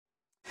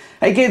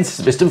Hey kids,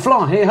 Mr.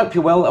 Fly here, hope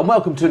you're well and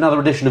welcome to another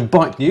edition of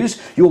Bike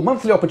News, your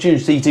monthly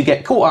opportunity to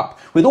get caught up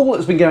with all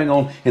that's been going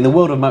on in the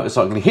world of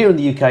motorcycling here in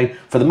the UK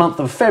for the month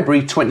of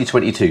February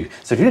 2022.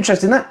 So if you're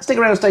interested in that, stick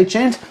around and stay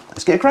tuned,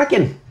 let's get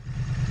cracking.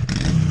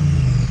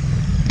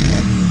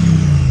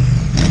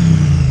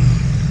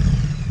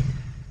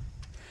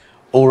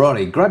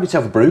 Alrighty, grab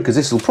yourself a brew because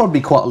this will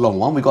probably be quite a long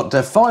one. We've got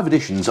 5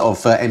 editions of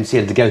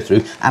MCN to go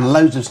through and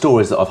loads of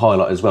stories that I've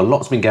highlighted as well.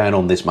 Lots been going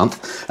on this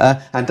month.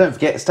 And don't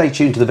forget, stay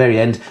tuned to the very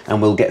end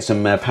and we'll get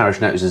some Parish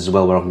Notices as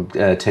well where I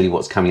can tell you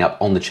what's coming up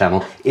on the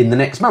channel in the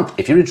next month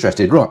if you're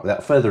interested. Right,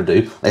 without further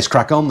ado, let's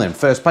crack on then.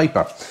 First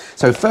paper.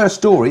 So first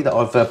story that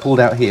I've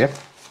pulled out here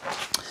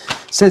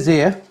says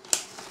here,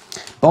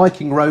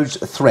 biking roads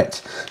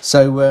threat.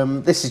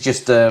 So this is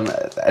just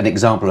an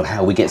example of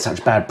how we get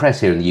such bad press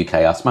here in the UK,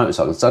 us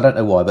motorcyclists. I don't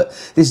know why, but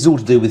this is all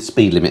to do with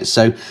speed limits.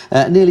 So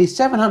nearly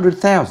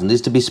 700,000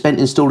 is to be spent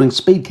installing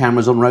speed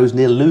cameras on roads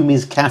near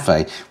Lumi's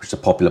Cafe, which is a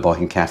popular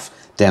biking cafe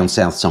down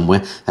south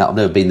somewhere. I've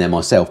never been there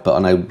myself, but I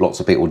know lots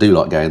of people do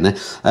like going there.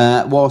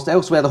 Whilst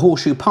elsewhere, the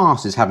Horseshoe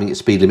Pass is having its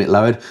speed limit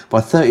lowered by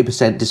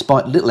 30%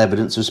 despite little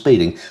evidence of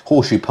speeding.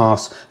 Horseshoe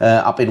Pass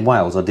up in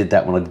Wales, I did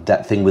that when I did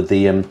that thing with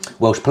the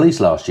Welsh Police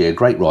last year.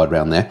 Great ride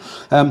round there.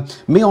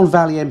 Meon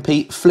Valley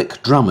MP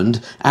Flick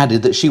Drummond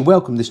added that she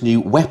welcomed this new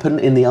weapon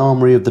in the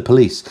armoury of the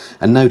police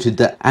and noted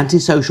that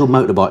antisocial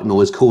motorbike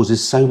noise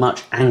causes so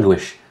much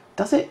anguish.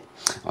 Does it?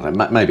 I don't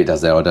know, maybe it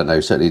does there, I don't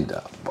know, certainly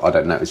I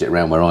don't notice it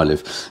around where I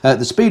live.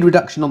 The speed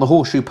reduction on the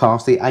Horseshoe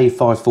Pass, the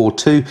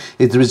A542,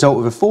 is the result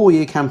of a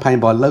 4-year campaign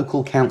by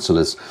local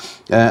councillors.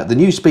 The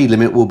new speed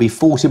limit will be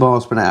 40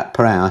 miles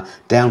per hour,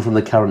 down from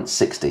the current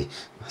 60.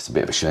 That's a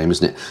bit of a shame,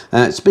 isn't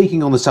it?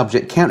 Speaking on the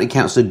subject, County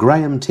Councillor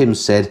Graham Timms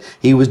said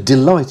he was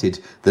delighted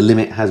the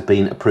limit has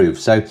been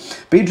approved. So,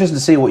 be interested to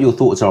see what your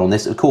thoughts are on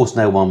this. Of course,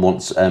 no one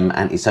wants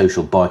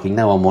antisocial biking.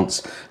 No one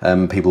wants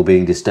people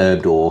being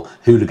disturbed or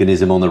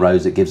hooliganism on the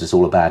roads that gives us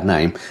all a bad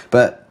name.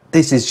 But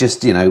this is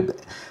just, you know,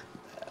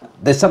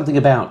 there's something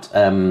about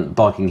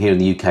biking here in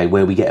the UK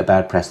where we get a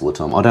bad press all the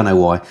time. I don't know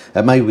why.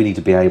 Maybe we need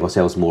to behave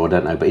ourselves more, I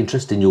don't know. But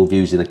interested in your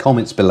views in the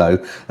comments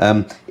below.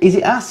 Is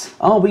it us?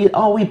 Are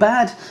we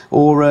bad?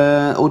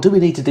 Or do we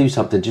need to do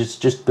something?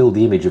 Just build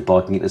the image of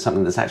biking into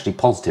something that's actually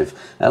positive.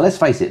 Let's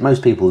face it,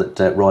 most people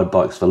that ride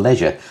bikes for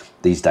leisure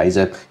these days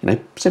are, you know,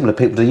 similar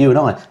people to you and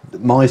I.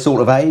 My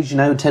sort of age, you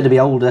know, tend to be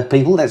older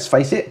people, let's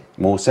face it,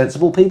 more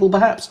sensible people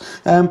perhaps.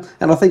 And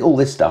I think all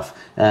this stuff,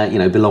 you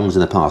know, belongs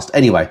in the past.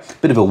 Anyway,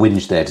 bit of a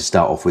whinge there to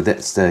start off with.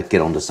 Let's get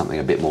on to something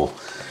a bit more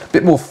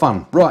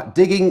fun. Right,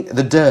 digging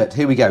the dirt.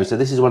 Here we go. So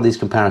this is one of these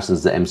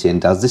comparisons that MCN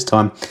does. This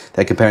time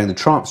they're comparing the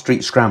Triumph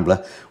Street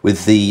Scrambler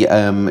with the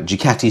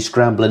Ducati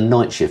Scrambler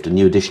Nightshift, a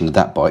new edition of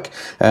that bike.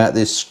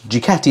 This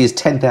Ducati is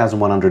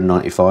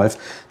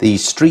 10,195. The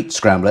Street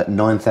Scrambler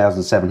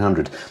 9,700.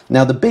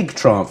 Now the big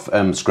Triumph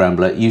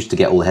Scrambler used to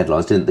get all the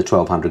headlines, didn't the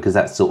 1200, because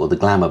that's sort of the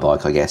glamour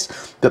bike, I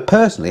guess. But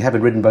personally,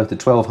 having ridden both the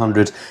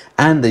 1200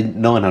 and the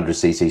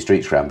 900cc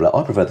Street Scrambler,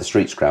 I prefer the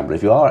Street Scrambler.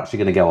 If you are actually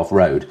going to go off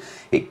road,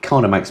 it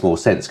kind of makes more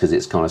sense because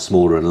it's kind of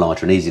smaller and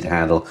lighter and easy to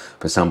handle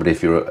for somebody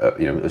if you're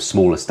you know, a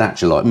smaller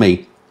stature like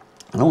me.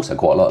 And also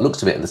quite a lot of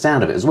looks of it and the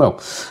sound of it as well.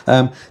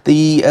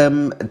 The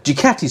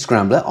Ducati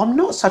Scrambler, I'm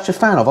not such a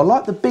fan of. I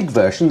like the big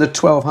version, the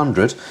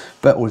 1200,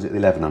 but, or is it the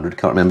 1100?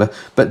 Can't remember.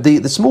 But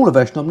the smaller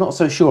version, I'm not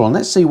so sure on.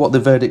 Let's see what the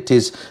verdict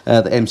is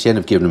that MCN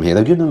have given them here.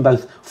 They've given them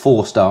both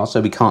 4 stars, so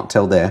we can't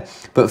tell there.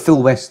 But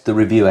Phil West, the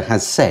reviewer,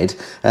 has said,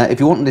 if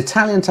you want an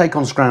Italian take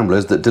on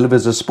Scramblers that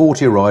delivers a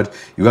sportier ride,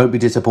 you won't be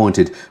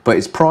disappointed. But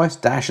its price,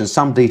 dash and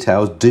some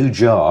details do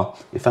jar,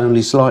 if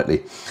only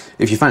slightly.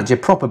 If you fancy a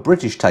proper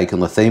British take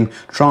on the theme,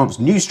 Triumph's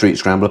new Street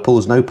Scrambler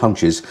pulls no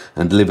punches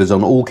and delivers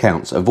on all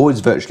counts, avoids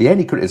virtually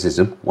any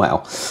criticism,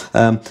 wow,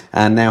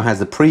 and now has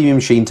the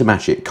premium sheen to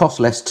match it. Costs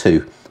less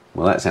too.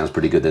 Well, that sounds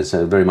pretty good. There's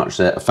very much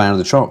a fan of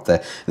the Triumph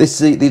there.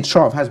 The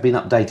Triumph has been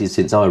updated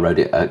since I rode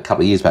it a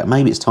couple of years back.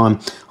 Maybe it's time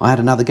I had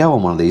another go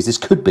on one of these. This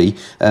could be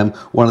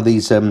one of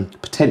these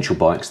potential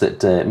bikes that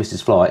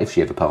Mrs. Fly, if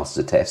she ever passes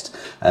a test,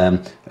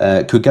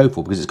 could go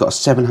for, because it's got a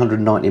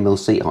 790mm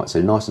seat height, so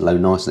nice and low,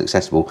 nice and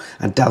accessible,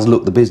 and does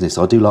look the business.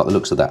 I do like the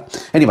looks of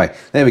that. Anyway,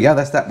 there we go.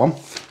 That's that one.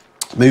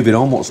 Moving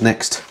on. What's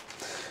next?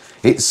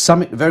 It's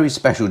something very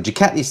special.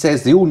 Ducati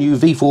says the all-new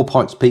V4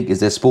 Pikes Peak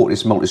is their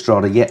sportiest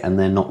Multistrada yet, and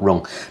they're not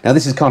wrong. Now,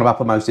 this is kind of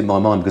uppermost in my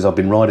mind because I've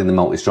been riding the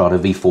Multistrada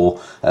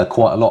V4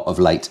 quite a lot of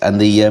late, and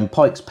the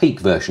Pikes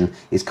Peak version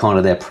is kind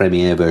of their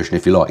premier version,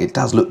 if you like. It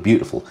does look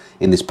beautiful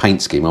in this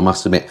paint scheme, I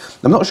must admit.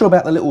 I'm not sure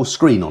about the little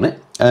screen on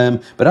it,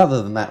 but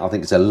other than that, I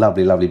think it's a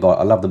lovely, lovely bike.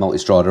 I love the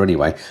Multistrada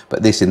anyway,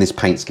 but this in this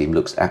paint scheme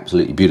looks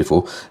absolutely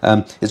beautiful.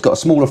 It's got a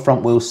smaller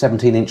front wheel,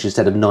 17 inch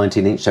instead of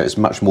 19 inch, so it's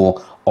much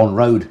more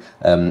on-road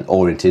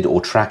oriented, or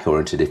track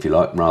oriented if you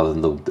like, rather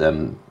than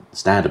the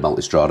standard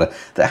Multistrada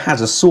that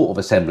has a sort of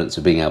a semblance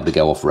of being able to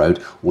go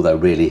off-road, although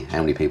really how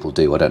many people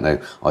do, I don't know.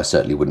 I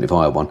certainly wouldn't if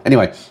I had one.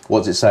 Anyway, what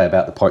does it say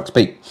about the Pikes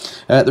Peak?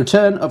 The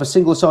return of a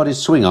single-sided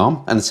swing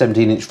arm and a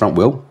 17 inch front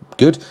wheel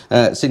good.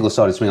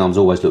 Single-sided swing arms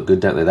always look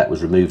good, don't they? That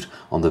was removed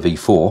on the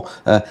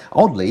V4.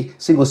 Oddly,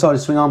 single-sided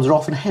swing arms are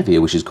often heavier,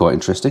 which is quite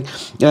interesting.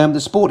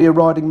 The sportier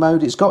riding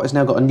mode it's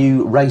now got a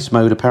new race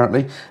mode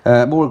apparently,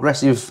 more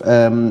aggressive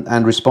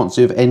and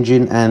responsive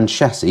engine and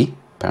chassis.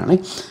 Apparently,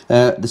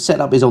 the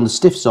setup is on the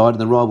stiff side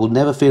and the ride will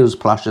never feel as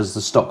plush as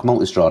the stock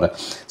Multistrada,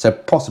 so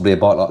possibly a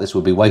bike like this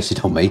would be wasted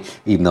on me,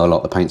 even though I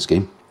like the paint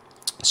scheme.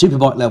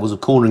 Superbike levels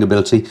of cornering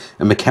ability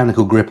and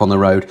mechanical grip on the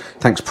road,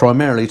 thanks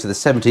primarily to the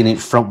 17-inch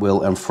front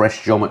wheel and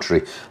fresh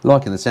geometry.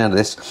 Liking the sound of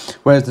this.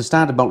 Whereas the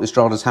standard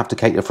Multistradas have to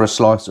cater for a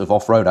slice of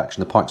off-road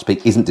action, the Pikes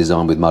Peak isn't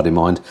designed with mud in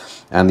mind,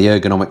 and the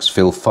ergonomics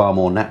feel far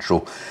more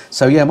natural.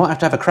 So yeah, I might have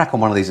to have a crack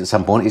on one of these at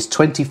some point. It's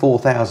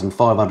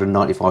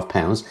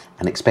 £24,595,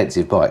 an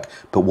expensive bike,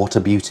 but what a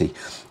beauty.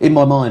 In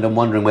my mind, I'm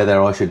wondering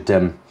whether I should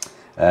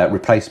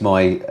replace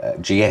my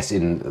GS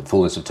in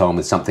fullness of time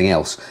with something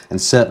else, and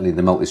certainly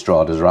the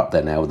Multistradas are up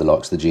there now with the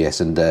likes of the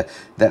GS, and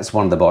that's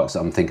one of the bikes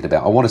that I'm thinking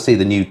about. I want to see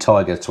the new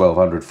Tiger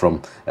 1200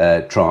 from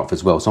Triumph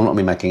as well, so I'm not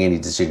going to be making any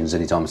decisions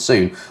anytime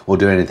soon or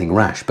do anything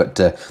rash, but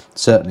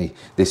certainly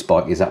this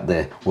bike is up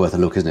there, worth a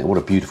look, isn't it? What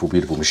a beautiful,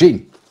 beautiful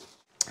machine.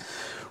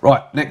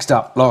 Right, next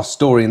up, last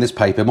story in this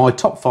paper, my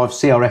top 5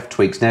 CRF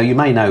tweaks. Now, you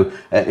may know,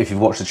 if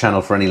you've watched the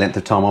channel for any length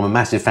of time, I'm a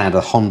massive fan of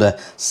the Honda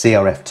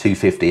CRF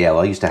 250L.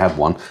 I used to have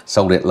one,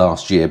 sold it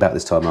last year, about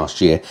this time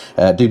last year.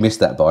 Do miss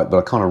that bike, but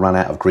I kind of run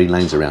out of green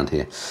lanes around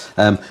here.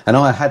 And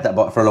I had that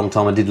bike for a long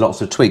time and did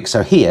lots of tweaks.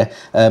 So here,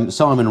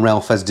 Simon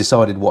Ralph has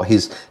decided what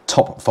his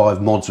top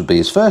 5 mods would be.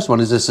 His first one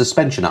is a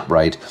suspension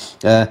upgrade.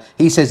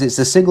 He says it's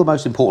the single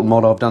most important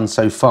mod I've done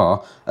so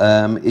far.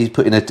 He's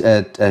put in a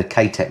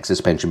K-Tech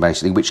suspension,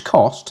 basically, which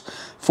cost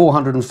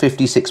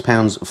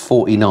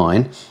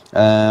 £456.49,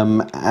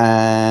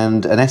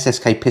 and an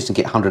SSK piston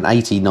kit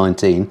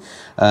 180.19,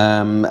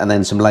 and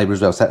then some labour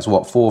as well. So that's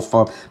what,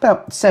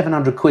 about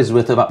 700 quid's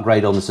worth of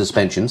upgrade on the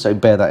suspension, so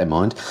bear that in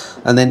mind.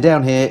 And then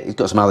down here he's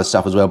got some other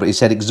stuff as well, but he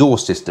said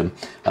exhaust system.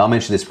 I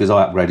mentioned this because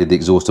I upgraded the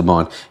exhaust of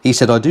mine. He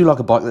said I do like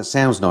a bike that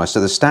sounds nice,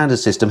 so the standard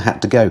system had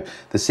to go.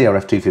 The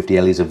CRF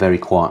 250L is a very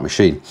quiet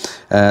machine.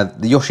 The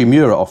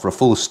Yoshimura offer a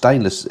full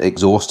stainless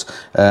exhaust,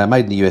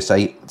 made in the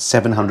USA,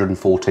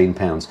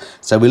 £714.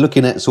 So we're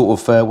looking at sort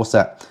of what's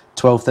that,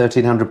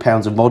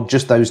 £1,200–1,300 of mod,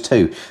 just those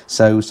two.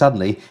 So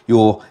suddenly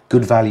your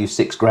good value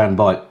 £6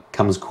 bike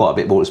comes quite a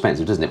bit more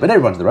expensive, doesn't it? But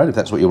everyone's their own if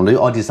that's what you want to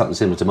do. I did something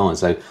similar to mine,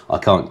 so I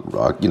can't,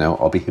 you know,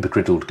 I'll be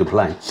hypocritical to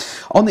complain.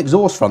 On the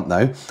exhaust front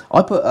though,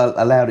 I put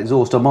a loud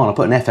exhaust on mine. I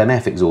put an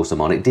FMF exhaust on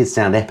mine. It did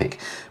sound epic,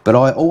 but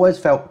I always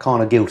felt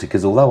kind of guilty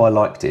because although I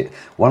liked it,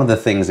 one of the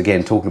things,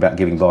 again, talking about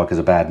giving bikers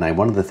a bad name,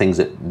 one of the things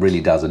that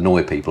really does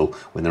annoy people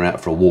when they're out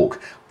for a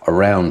walk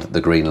around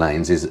the green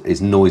lanes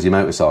is noisy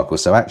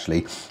motorcycles. So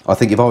actually, I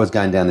think if I was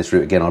going down this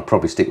route again, I'd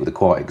probably stick with the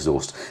quiet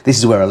exhaust. This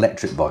is where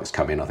electric bikes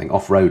come in, I think.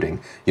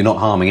 Off-roading, you're not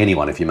harming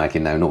anyone if you're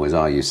making no noise,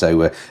 are you?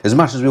 So as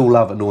much as we all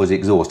love a noisy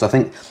exhaust, I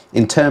think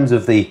in terms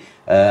of the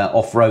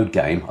off-road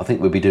game, I think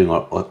we'd be doing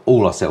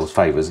all ourselves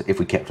favours if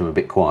we kept them a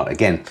bit quiet.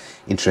 Again,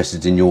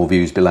 interested in your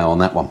views below on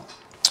that one.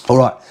 All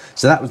right,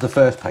 so that was the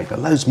first paper.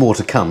 Loads more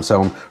to come,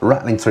 so I'm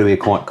rattling through here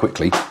quite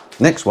quickly.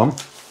 Next one.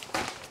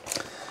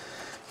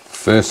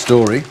 First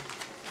story,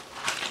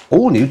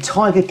 all new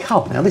Tiger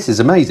Cub. Now this is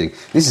amazing.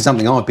 This is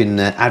something I've been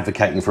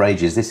advocating for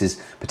ages. This is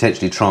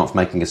potentially Triumph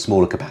making a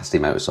smaller capacity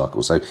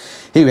motorcycle. So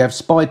here we have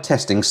Spied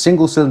testing,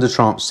 single cylinder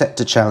Triumph set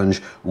to challenge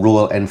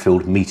Royal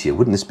Enfield Meteor.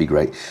 Wouldn't this be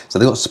great? So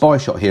they've got a spy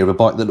shot here of a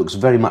bike that looks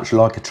very much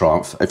like a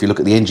Triumph. If you look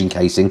at the engine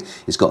casing,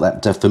 it's got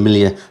that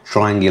familiar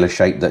triangular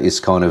shape that is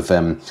kind of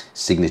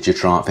signature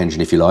Triumph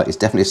engine, if you like. It's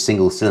definitely a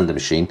single cylinder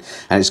machine,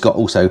 and it's got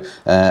also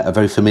a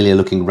very familiar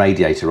looking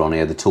radiator on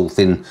here, the tall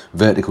thin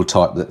vertical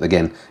type that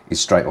again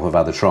is straight off of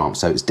other Triumphs.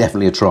 So it's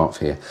definitely a Triumph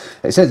here.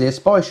 It says here,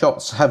 spy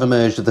shots have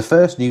emerged of the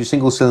first new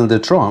single cylinder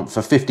Triumph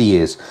for 50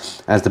 years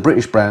as the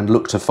British brand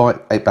look to fight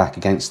it back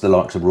against the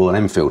likes of Royal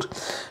Enfield.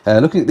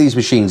 Looking at these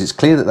machines, it's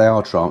clear that they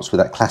are Triumphs with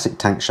that classic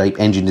tank shape,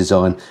 engine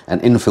design and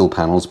infill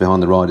panels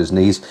behind the rider's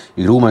knees.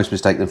 You could almost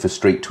mistake them for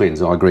street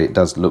twins. I agree, it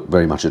does look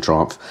very much a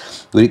Triumph.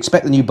 We'd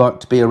expect the new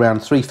bike to be around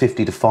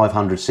 350 to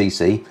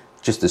 500cc.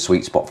 Just the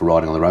sweet spot for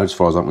riding on the road as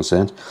far as I'm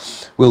concerned.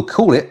 We'll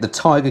call it the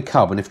Tiger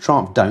Cub, and if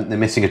Triumph don't, they're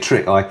missing a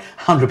trick. I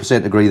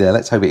 100% agree there.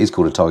 Let's hope it is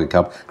called a Tiger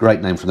Cub. Great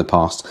name from the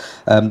past.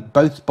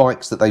 Both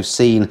bikes that they've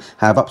seen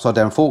have upside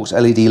down forks,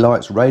 LED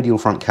lights, radial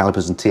front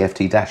calipers and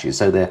TFT dashes,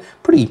 so they're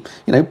pretty,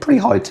 you know, pretty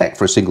high tech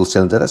for a single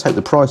cylinder. Let's hope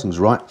the pricing's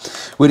right.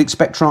 We'd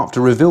expect Triumph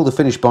to reveal the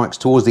finished bikes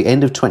towards the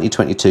end of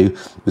 2022,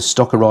 with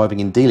stock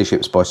arriving in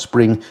dealerships by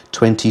spring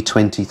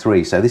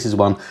 2023. So this is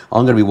one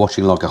I'm going to be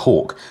watching like a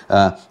hawk.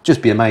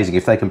 Just be amazing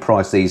if they can price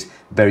these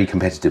very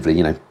competitively,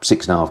 you know,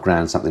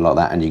 £6.5 something like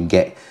that, and you can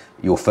get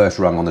your first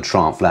rung on the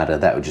Triumph ladder.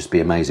 That would just be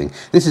amazing.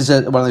 This is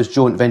one of those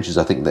joint ventures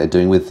I think they're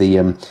doing with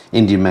the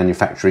Indian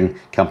manufacturing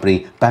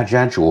company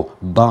Bajaj, or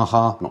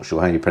Baha, not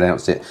sure how you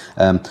pronounce it,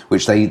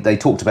 which they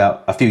talked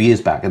about a few years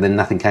back and then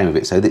nothing came of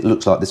it. So it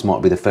looks like this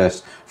might be the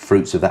first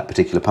fruits of that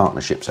particular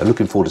partnership. So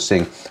looking forward to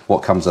seeing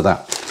what comes of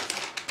that.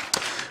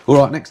 All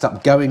right, next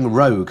up, Going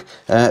Rogue.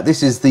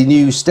 This is the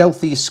new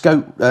stealthy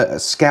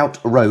Scout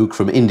Rogue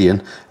from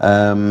Indian.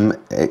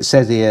 It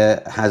says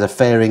here has a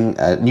fairing,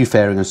 new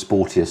fairing and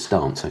sportier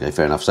stance. Okay,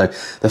 fair enough. So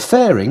the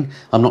fairing,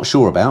 I'm not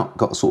sure about.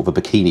 Got sort of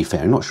a bikini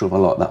fairing. Not sure if I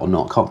like that or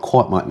not. Can't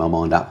quite make my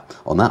mind up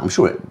on that. I'm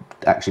sure it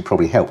actually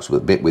probably helps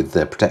with a bit with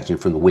protection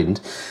from the wind.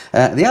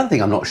 The other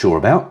thing I'm not sure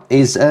about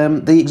is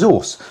the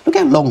exhaust. Look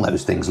how long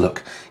those things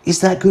look. Is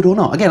that good or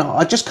not? Again,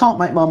 I just can't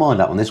make my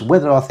mind up on this,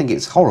 whether I think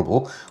it's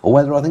horrible or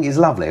whether I think it's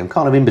lovely. I'm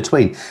kind of in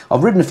between.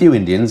 I've ridden a few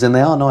Indians and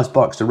they are nice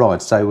bikes to ride,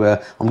 so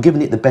I'm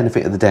giving it the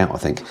benefit of the doubt, I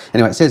think.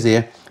 Anyway, it says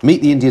here,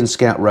 meet the Indian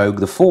Scout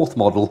Rogue, the 4th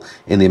model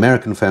in the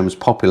American firm's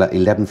popular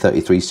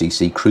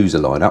 1133cc cruiser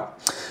lineup.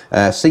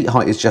 Seat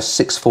height is just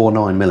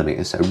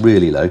 649mm, so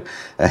really low,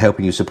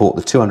 helping you support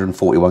the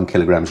 241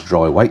 kilograms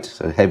dry weight,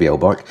 so heavy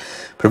old bike.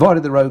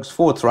 Provided the Rogue's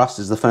forward thrust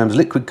is the firm's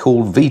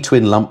liquid-cooled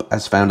V-twin lump,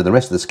 as found in the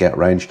rest of the Scout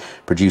range,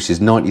 produces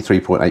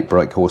 93.8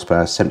 brake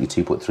horsepower,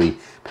 72.3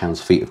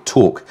 pounds-feet of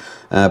torque.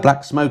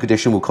 Black Smoke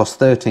Edition will cost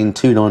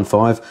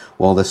 $13,295,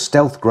 while the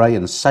Stealth Grey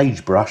and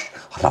Sagebrush,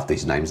 I love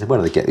these names, where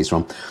do they get these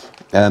from?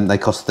 They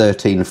cost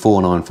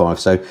 $13,495,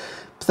 so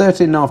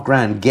 13.5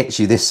 grand gets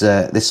you this,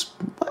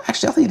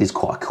 actually I think it is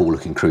quite a cool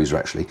looking cruiser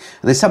actually.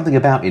 And there's something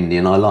about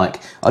Indian I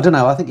like. I don't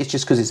know, I think it's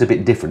just because it's a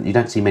bit different. You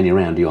don't see many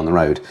around you on the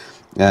road.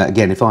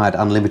 Again, if I had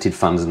unlimited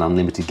funds and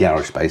unlimited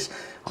garage space,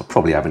 I'd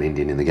probably have an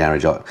Indian in the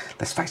garage.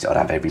 Let's face it, I'd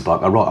have every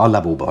bike. I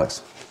love all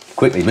bikes.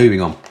 Quickly,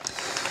 moving on.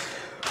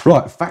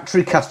 Right,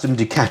 factory custom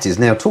Ducatis.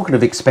 Now, talking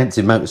of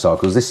expensive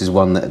motorcycles, this is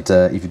one that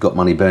if you've got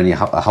money burning a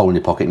hole in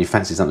your pocket and you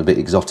fancy something a bit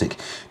exotic,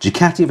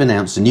 Ducati have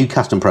announced a new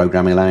custom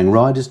program allowing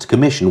riders to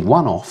commission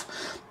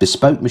one-off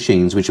bespoke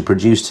machines which are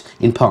produced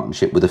in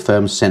partnership with the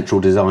firm's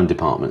central design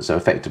department. So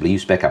effectively, you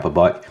spec up a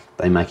bike,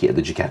 they make it at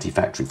the Ducati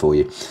factory for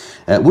you.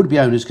 Would-be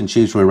owners can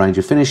choose from a range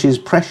of finishes,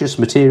 precious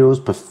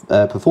materials,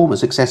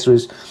 performance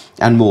accessories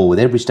and more, with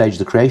every stage of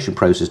the creation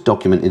process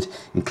documented,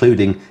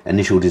 including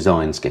initial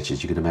design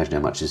sketches. You can imagine how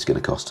much this is going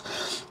to cost.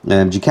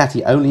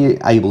 Ducati only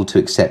able to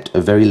accept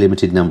a very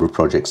limited number of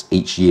projects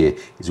each year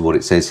is what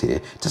it says here.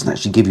 It doesn't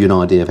actually give you an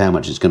idea of how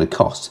much it's going to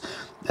cost,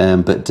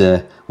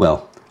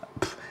 well,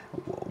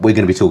 we're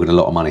going to be talking a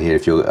lot of money here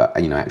if you're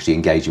actually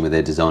engaging with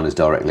their designers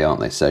directly, aren't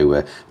they?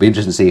 So be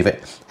interesting to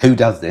see who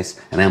does this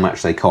and how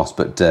much they cost.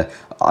 But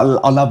I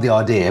love the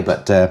idea,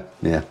 but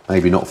yeah,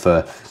 maybe not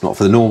for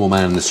the normal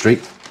man in the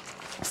street.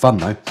 Fun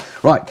though.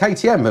 Right,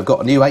 KTM have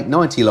got a new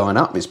 890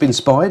 lineup. It's been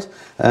spied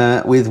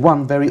with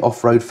one very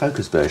off-road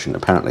focused version,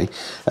 apparently.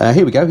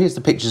 Here we go. Here's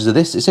the pictures of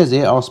this. It says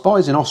here, our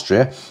spies in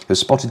Austria have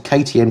spotted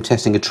KTM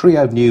testing a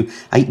trio of new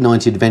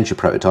 890 adventure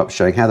prototypes,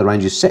 showing how the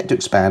range is set to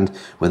expand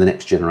when the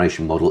next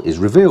generation model is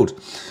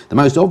revealed. The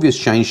most obvious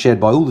change shared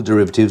by all the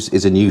derivatives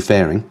is a new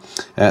fairing.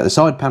 The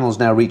side panels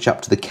now reach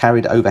up to the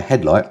carried over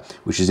headlight,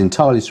 which is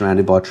entirely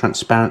surrounded by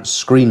transparent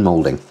screen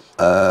moulding.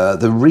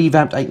 The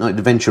revamped 890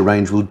 Adventure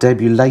range will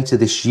debut later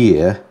this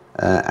year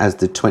as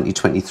the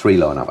 2023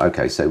 lineup.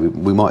 Okay, so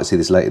we might see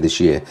this later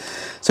this year.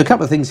 So a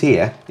couple of things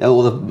here,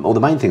 or the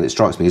main thing that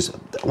strikes me is,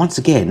 once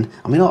again,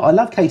 I mean, I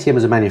love KTM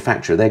as a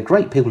manufacturer. They're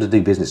great people to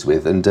do business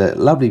with and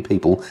lovely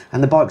people,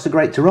 and the bikes are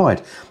great to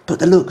ride, but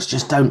the looks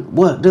just don't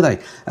work, do they?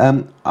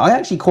 I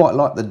actually quite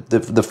like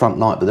the front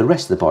light, but the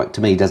rest of the bike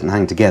to me doesn't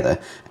hang together.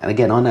 And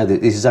again, I know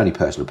that this is only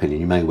personal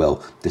opinion, you may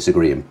well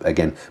disagree, and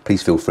again,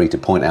 please feel free to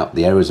point out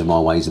the errors of my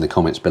ways in the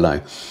comments below.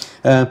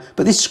 But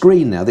this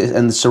screen now,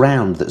 and the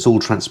surround that's all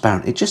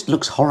transparent, it just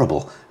looks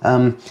horrible.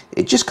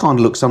 It just kind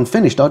of looks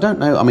unfinished. I don't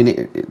know, I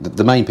mean,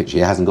 the main picture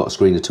here hasn't got a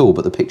screen at all,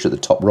 but the picture at the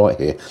top right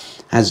here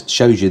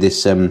shows you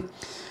this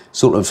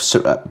sort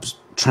of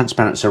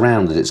transparent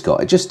surround that it's got.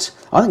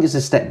 I think it's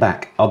a step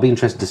back. I'll be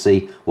interested to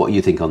see what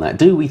you think on that.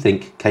 Do we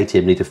think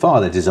KTM need to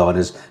fire their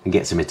designers and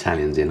get some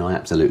Italians in? I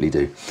absolutely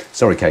do.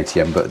 Sorry,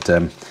 KTM, but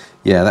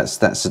yeah,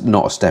 that's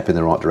not a step in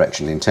the right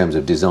direction in terms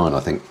of design,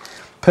 I think.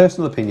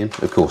 Personal opinion,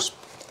 of course.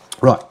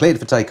 Right, cleared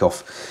for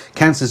takeoff.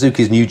 Can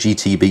Suzuki's new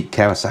GT beat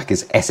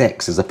Kawasaki's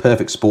SX as a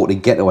perfect sporty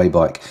getaway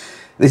bike?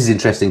 This is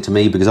interesting to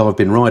me because I've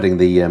been riding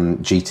the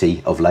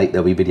GT of late.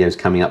 There'll be videos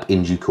coming up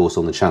in due course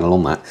on the channel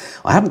on that.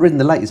 I haven't ridden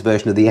the latest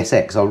version of the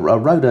SX. I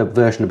rode a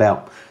version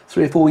about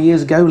 3 or 4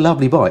 years ago.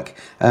 Lovely bike.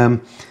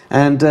 Well,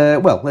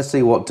 let's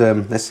see what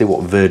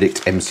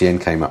verdict MCN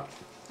came up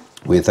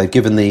with. They've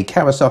given the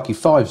Kawasaki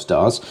 5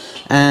 stars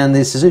and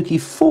the Suzuki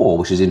 4,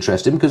 which is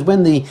interesting because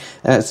when the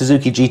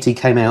Suzuki GT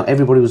came out,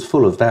 everybody was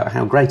full of about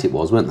how great it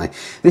was, weren't they?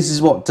 This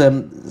is what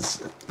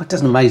it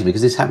doesn't amaze me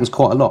because this happens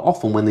quite a lot.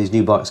 Often when these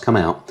new bikes come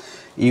out,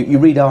 you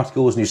read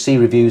articles and you see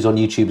reviews on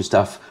YouTube and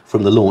stuff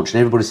from the launch, and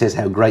everybody says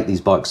how great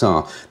these bikes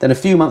are. Then a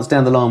few months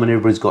down the line, when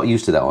everybody's got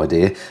used to that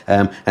idea,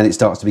 and it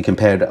starts to be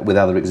compared with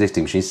other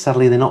existing machines,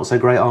 suddenly they're not so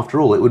great after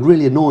all. It would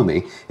really annoy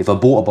me if I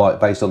bought a bike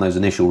based on those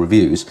initial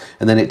reviews,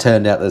 and then it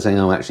turned out they're saying,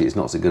 oh, actually, it's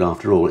not so good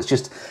after all. It's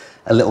just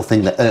a little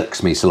thing that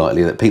irks me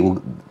slightly, that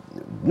people,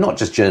 not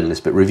just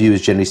journalists, but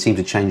reviewers generally seem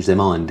to change their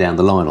mind down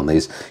the line on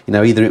these. You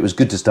know, either it was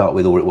good to start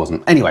with or it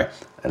wasn't. Anyway,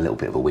 a little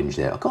bit of a whinge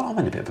there. God, I'm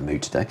in a bit of a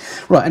mood today.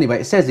 Right,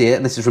 anyway, it says here,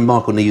 and this is from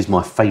Michael Neves,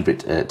 my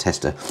favourite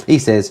tester. He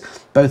says,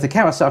 both the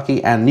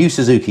Kawasaki and new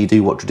Suzuki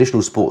do what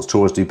traditional sports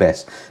tourers do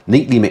best.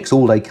 Neatly mix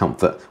all-day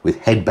comfort with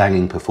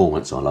head-banging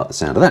performance. I like the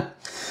sound of that.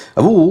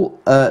 Of all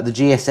the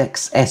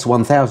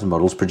GSX-S1000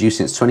 models produced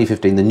since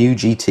 2015, the new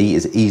GT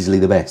is easily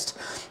the best.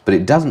 But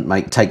it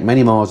doesn't take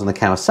many miles on the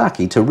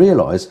Kawasaki to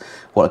realise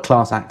what a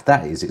class act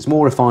that is. It's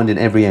more refined in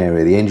every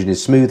area. The engine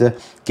is smoother,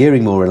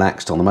 gearing more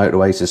relaxed on the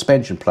motorway,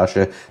 suspension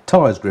plusher,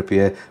 tyres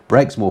grippier,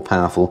 brakes more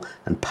powerful,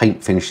 and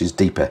paint finishes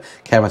deeper.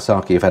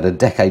 Kawasaki have had a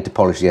decade to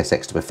polish the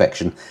SX to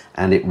perfection,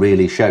 and it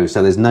really shows.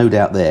 So there's no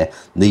doubt there,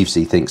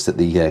 Nevesy thinks that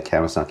the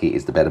Kawasaki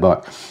is the better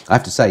bike. I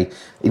have to say,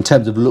 in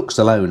terms of looks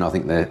alone, I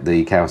think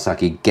the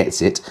Kawasaki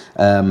gets it.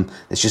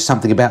 There's just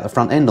something about the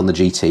front end on the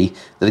GT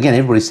that, again,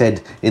 everybody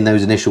said in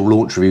those initial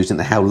launch reviews, didn't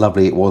know how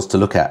lovely it was to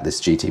look at,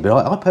 this GT.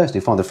 But I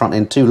personally find the front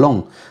end too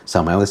long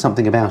somehow. There's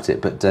something about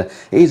it. But it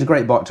is a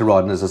great bike to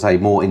ride. And as I say,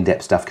 more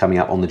in-depth stuff coming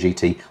up on the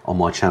GT on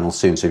my channel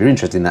soon. So if you're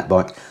interested in that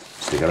bike,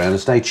 stick around and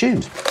stay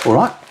tuned. All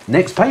right,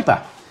 next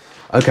paper.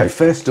 Okay,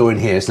 first story in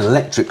here is an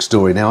electric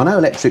story. Now, I know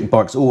electric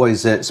bikes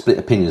always split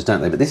opinions,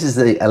 don't they? But this is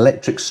the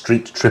electric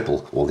street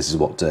triple. Well, this is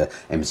what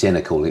MCN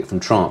are calling it, from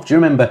Triumph. Do you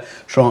remember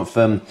Triumph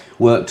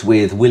worked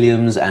with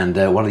Williams and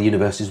one of the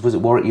universities, was it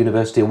Warwick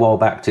University, a while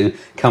back, to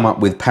come up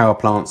with power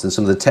plants and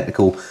some of the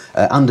technical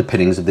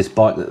underpinnings of this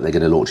bike that they're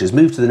going to launch? It's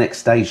moved to the next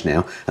stage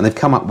now, and they've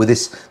come up with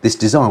this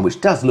design,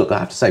 which does look, I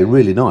have to say,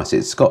 really nice.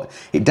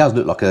 It does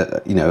look like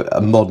a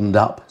moderned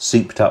up,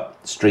 souped up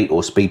street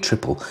or speed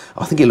triple.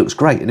 I think it looks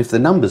great, and if the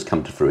numbers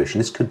come to fruition,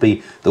 this could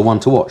be the one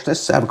to watch.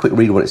 Let's have a quick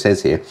read of what it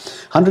says here.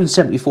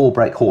 174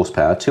 brake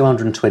horsepower,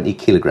 220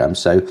 kilograms,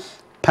 so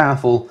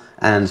powerful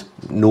and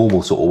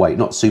normal sort of weight,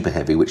 not super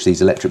heavy, which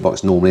these electric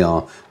bikes normally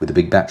are with the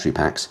big battery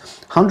packs.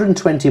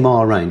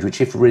 120-mile range,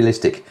 which, if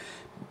realistic,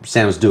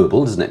 sounds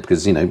doable, doesn't it?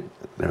 Because, you know,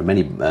 there are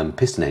many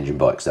piston engine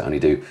bikes that only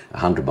do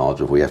 100 miles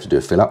before you have to do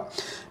a fill up.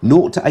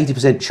 0 to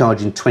 80%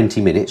 charge in 20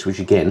 minutes, which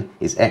again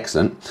is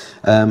excellent.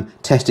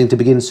 Testing to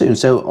begin soon.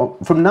 So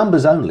from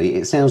numbers only,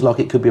 it sounds like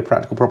it could be a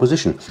practical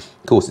proposition.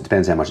 Of course, it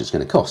depends how much it's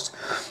going to cost.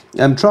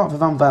 Triumph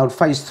have unveiled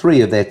phase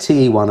 3 of their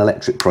TE1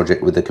 electric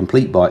project with a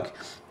complete bike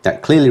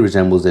that clearly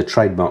resembles their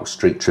trademark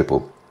street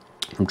triple.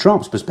 From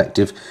Triumph's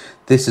perspective,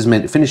 this has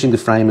meant finishing the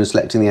frame and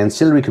selecting the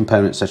ancillary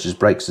components such as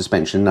brake,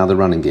 suspension and other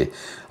running gear.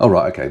 Oh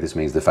right, okay, this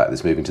means the fact that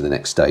it's moving to the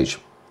next stage.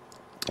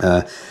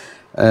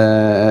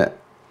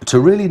 To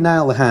really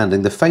nail the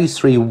handling, the phase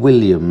 3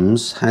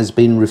 Williams has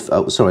been,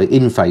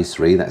 in phase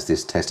 3, that's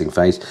this testing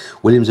phase,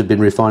 Williams have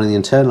been refining the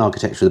internal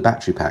architecture of the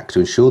battery pack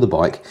to ensure the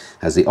bike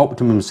has the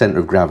optimum centre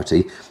of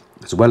gravity,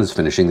 as well as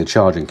finishing the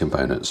charging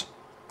components.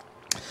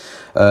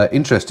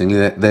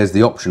 Interestingly, there's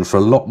the option for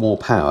a lot more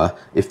power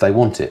if they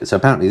want it. So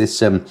apparently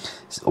this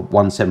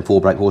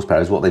 174 brake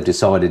horsepower is what they've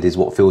decided is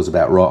what feels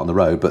about right on the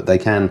road, but they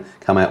can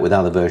come out with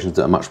other versions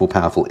that are much more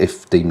powerful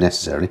if deemed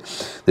necessary.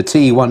 The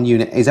TE1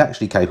 unit is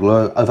actually capable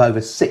of over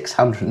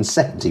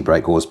 670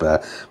 brake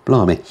horsepower.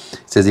 Blimey.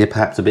 It says here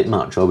perhaps a bit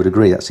much. I would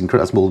agree. That's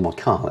incredible. That's more than my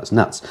car. That's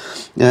nuts.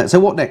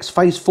 So what next?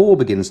 Phase 4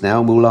 begins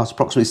now and will last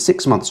approximately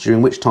 6 months,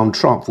 during which time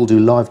Triumph will do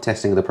live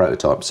testing of the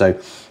prototype. So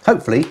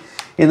hopefully,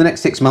 in the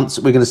next 6 months,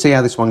 we're going to see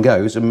how this one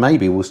goes, and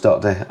maybe we'll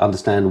start to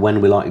understand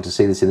when we're likely to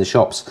see this in the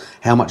shops,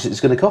 how much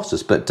it's going to cost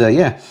us. But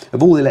yeah,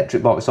 of all the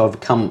electric bikes I've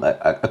come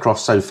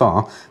across so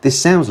far, this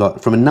sounds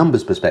like, from a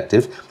numbers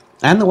perspective,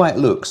 and the way it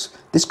looks,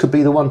 this could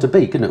be the one to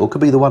beat, couldn't it? Or could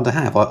be the one to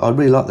have. I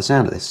really like the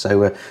sound of this.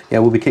 So yeah,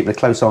 we'll be keeping a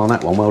close eye on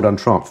that one. Well done,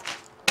 Triumph.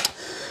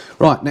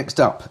 Right, next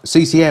up,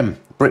 CCM.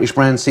 British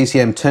brand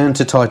CCM turned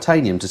to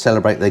titanium to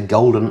celebrate their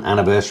golden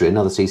anniversary.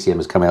 Another CCM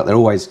has come out. They're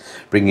always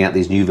bringing out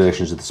these new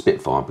versions of the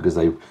Spitfire because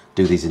they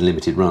do these in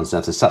limited runs. So they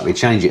have to subtly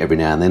change it every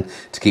now and then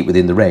to keep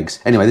within the regs.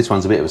 Anyway, this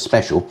one's a bit of a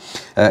special.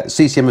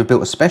 CCM have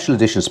built a special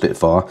edition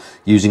Spitfire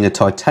using a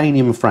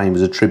titanium frame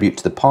as a tribute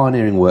to the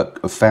pioneering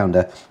work of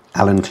founder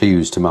Alan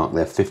Clues to mark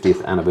their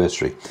 50th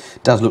anniversary.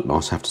 It does look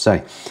nice, I have to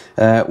say.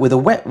 With a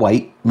wet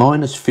weight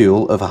minus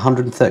fuel of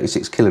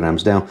 136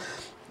 kilograms. Now,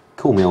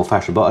 call me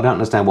old-fashioned, but I don't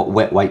understand what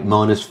wet weight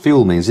minus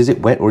fuel means. Is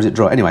it wet or is it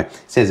dry? Anyway,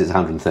 it says it's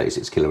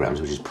 136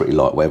 kilograms, which is pretty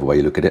light, whatever way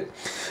you look at it.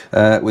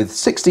 With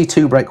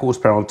 62 brake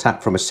horsepower on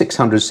tap from a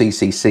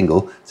 600cc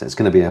single, so it's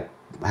going to be a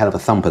hell of a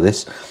thumper,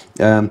 this.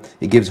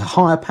 It gives a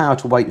higher power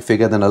to weight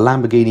figure than a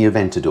Lamborghini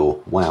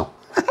Aventador. Wow.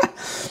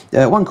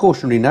 One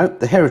cautionary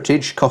note, the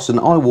Heritage costs an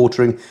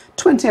eye-watering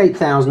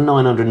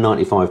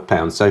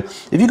 £28,995. So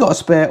if you've got a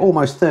spare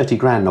almost 30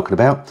 grand knocking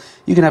about,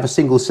 you can have a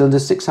single-cylinder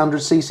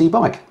 600cc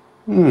bike.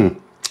 I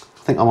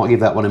think I might give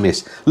that one a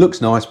miss.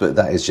 Looks nice, but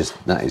that is just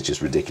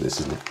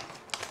ridiculous, isn't it?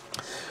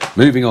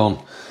 Moving on.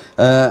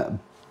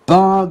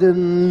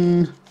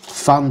 Bargain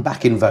fun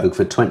back in vogue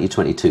for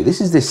 2022. This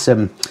is this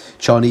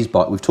Chinese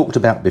bike we've talked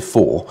about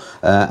before,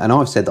 and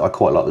I've said that I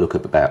quite like the look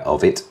of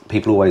it.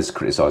 People always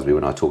criticise me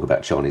when I talk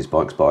about Chinese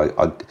bikes, but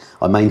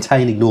I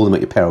maintain ignore them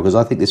at your peril, because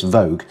I think this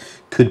Vogue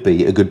could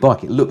be a good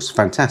bike. It looks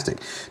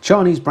fantastic.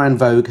 Chinese brand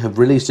Vogue have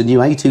released a new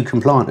A2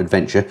 compliant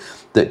adventure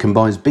that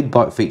combines big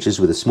bike features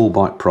with a small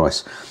bike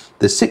price.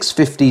 The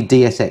 650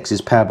 DSX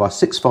is powered by a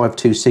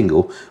 652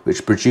 single,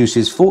 which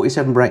produces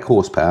 47 brake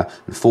horsepower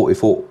and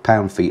 44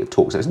 pound-feet of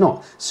torque. So it's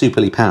not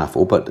superly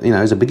powerful, but you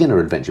know, as a beginner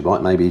adventure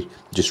bike, maybe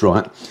just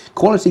right.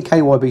 Quality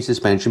KYB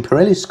suspension,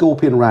 Pirelli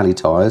Scorpion rally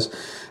tyres,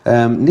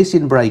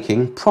 Nissin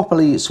braking,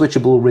 properly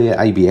switchable rear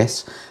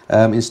ABS.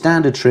 In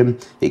standard trim,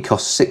 it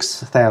costs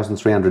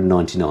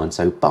 $6,399,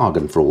 so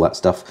bargain for all that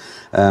stuff.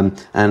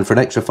 And for an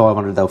extra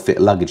 $500, they'll fit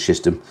a luggage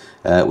system,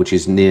 which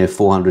is near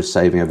 $400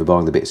 saving over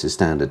buying the bits as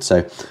standard.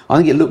 So I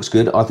think it looks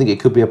good. I think it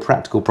could be a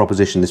practical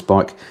proposition, this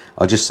bike.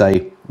 I just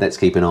say let's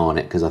keep an eye on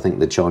it, because I think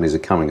the Chinese are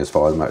coming as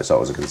far as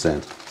motorcycles are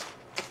concerned.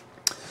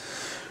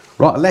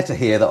 Right, a letter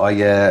here that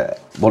I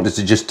wanted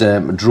to just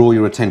draw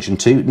your attention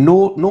to.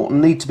 Norton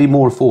need to be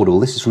more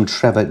affordable. This is from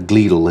Trevor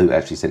Gleedle, who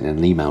actually sent in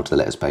an email to the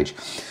letters page.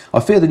 I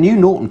fear the new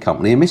Norton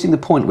company are missing the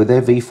point with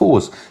their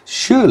V4s.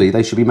 Surely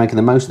they should be making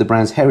the most of the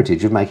brand's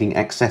heritage of making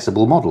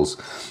accessible models.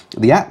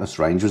 The Atlas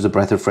range was a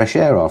breath of fresh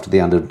air after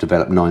the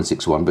underdeveloped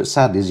 961, but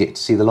sadly is yet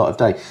to see the light of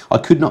day. I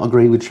could not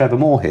agree with Trevor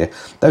more here.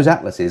 Those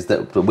Atlases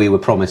that we were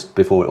promised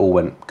before it all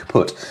went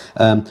kaput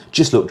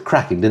just looked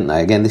cracking, didn't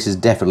they? Again, this is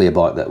definitely a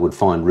bike that would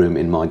find room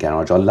in my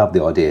garage. I love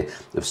the idea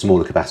of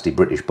smaller capacity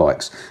British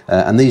bikes,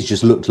 and these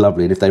just looked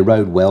lovely, and if they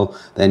rode well,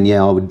 then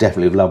yeah, I would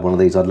definitely have loved one of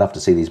these. I'd love to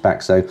see these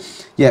back. So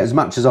yeah, as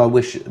much as I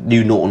wish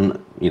new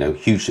Norton, you know,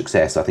 huge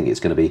success, I think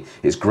it's going to be,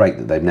 it's great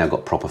that they've now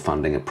got proper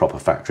funding, a proper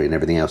factory, and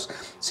everything else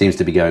seems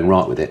to be going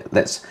right with it.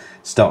 Let's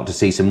start to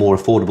see some more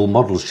affordable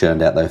models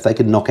churned out though. If they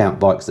can knock out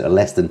bikes that are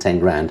less than 10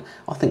 grand,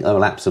 I think they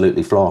will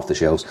absolutely fly off the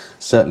shelves.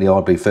 Certainly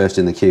I'd be first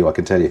in the queue, I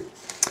can tell you.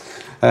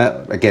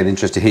 Again,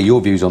 interested to hear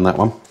your views on that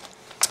one.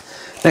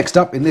 Next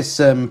up in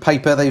this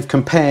paper, they've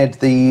compared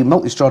the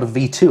Multistrada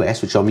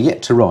V2S, which I'm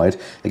yet to ride,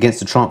 against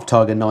the Triumph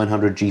Tiger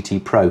 900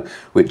 GT Pro,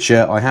 which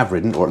I have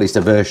ridden, or at least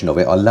a version of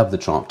it. I love the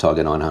Triumph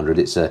Tiger 900.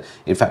 It's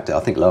in fact, I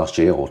think last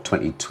year or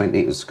 2020,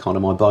 it was kind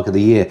of my bike of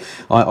the year.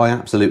 I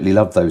absolutely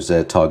love those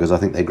Tigers. I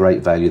think they're great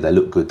value. They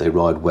look good. They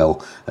ride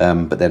well.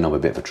 But then I'm a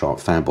bit of a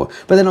Triumph fanboy.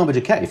 But then I'm a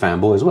Ducati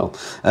fanboy as well.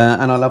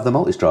 And I love the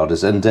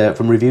Multistradas. And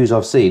from reviews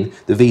I've seen,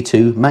 the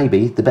V2 may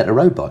be the better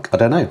road bike. I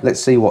don't know. Let's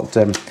see what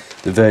the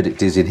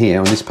verdict is in here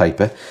on this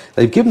paper.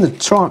 They've given the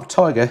Triumph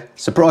Tiger,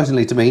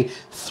 surprisingly to me,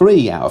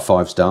 3 out of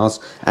 5 stars,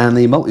 and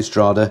the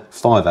Multistrada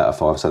 5 out of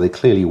 5, so they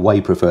clearly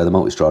way prefer the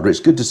Multistrada. It's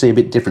good to see a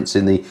bit difference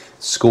in the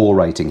score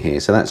rating here,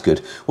 so that's good.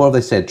 What have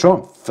they said?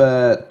 Triumph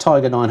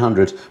Tiger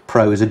 900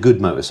 Pro is a good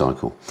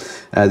motorcycle.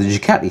 The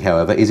Ducati,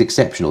 however, is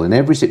exceptional. In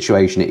every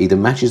situation, it either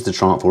matches the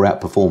Triumph or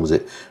outperforms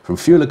it, from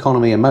fuel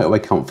economy and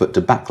motorway comfort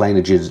to backlane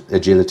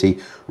agility,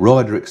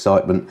 rider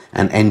excitement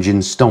and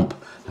engine stomp.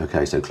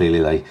 Okay, so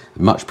clearly they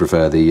much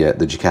prefer the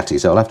Ducati,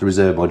 so I'll have to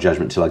reserve my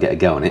judgment till I get a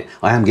go on it.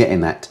 I am getting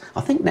that, I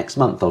think next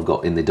month I've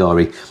got in the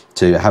diary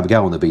to have a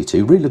go on the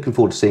V2. Really looking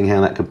forward to seeing how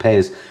that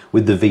compares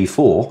with the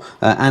V4,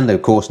 and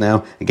of course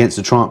now against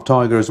the Triumph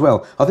Tiger as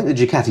well. I think the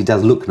Ducati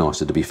does look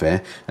nicer, to be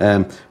fair,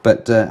 and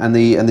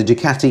the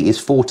Ducati is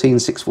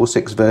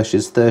 14,646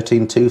 versus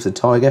 13,200 for the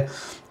Tiger,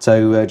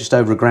 so just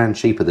over £1,000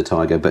 cheaper the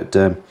Tiger, but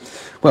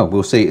well,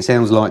 we'll see. It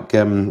sounds like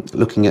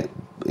looking at,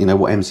 you know,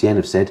 what MCN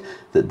have said,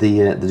 that the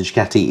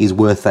Ducati is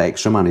worth that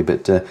extra money,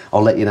 but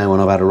I'll let you know when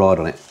I've had a ride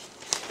on it.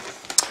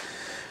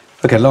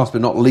 Okay, last but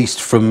not least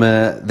from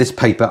this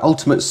paper,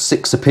 Ultimate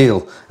 6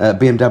 Appeal.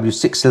 BMW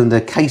 6-cylinder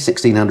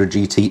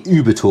K1600GT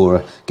Uber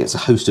Tourer gets a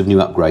host of new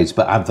upgrades,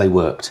 but have they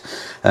worked?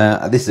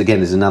 This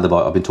again is another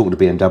bike I've been talking to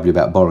BMW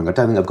about borrowing. I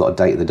don't think I've got a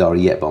date in the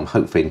diary yet, but I'm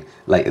hoping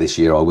later this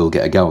year I will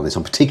get a go on this.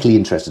 I'm particularly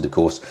interested, of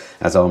course,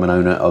 as I'm an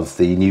owner of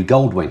the new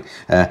Goldwing,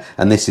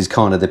 and this is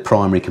kind of the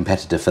primary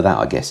competitor for that,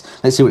 I guess.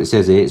 Let's see what it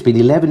says here. It's been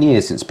 11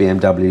 years since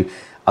BMW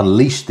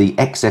unleashed the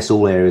XS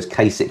All Areas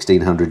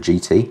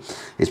K1600GT.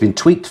 It's been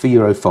tweaked for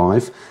Euro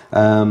 5. The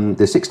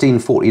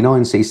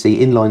 1649cc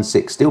inline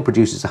 6 still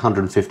produces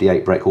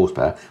 158 brake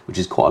horsepower, which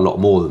is quite a lot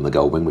more than the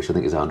Goldwing, which I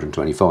think is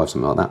 125,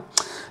 something like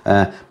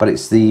that. But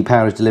it's the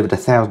power is delivered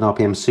 1,000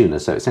 RPM sooner,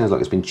 so it sounds like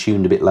it's been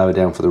tuned a bit lower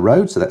down for the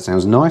road, so that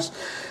sounds nice.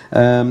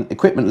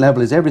 Equipment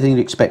level is everything you'd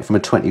expect from a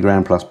 20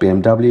 grand plus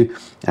BMW,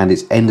 and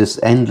it's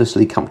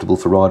endlessly comfortable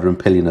for rider and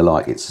pillion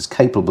alike. It's as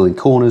capable in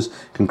corners,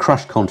 can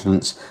crush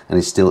continents, and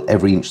is still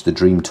every inch the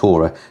dream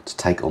tourer to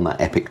take on that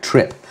epic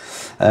trip.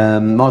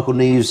 Michael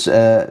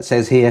Neves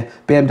says here,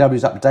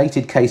 BMW's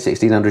updated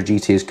K1600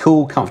 GT is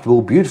cool,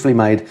 comfortable, beautifully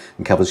made,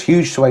 and covers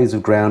huge swathes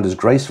of ground as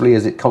gracefully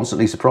as it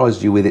constantly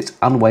surprises you with its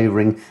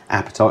unwavering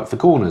appetite for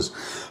corners.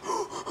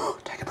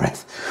 Take a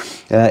breath.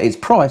 Its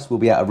price will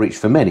be out of reach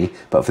for many,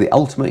 but for the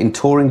ultimate in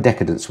touring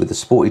decadence with the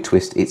sporty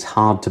twist, it's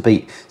hard to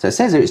beat. So it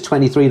says here it's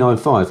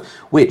 $23,995,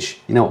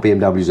 which, you know what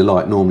BMWs are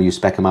like, normally you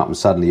spec them up and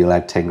suddenly you'll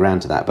add 10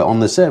 grand to that, but on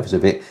the surface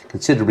of it,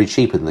 considerably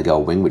cheaper than the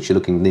Goldwing, which you're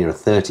looking near a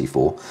 30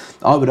 for.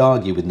 I would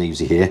argue with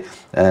Nevesy here,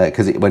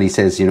 because when he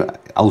says, you know,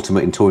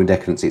 ultimate in touring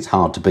decadence, it's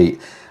hard to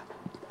beat.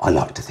 I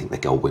like to think the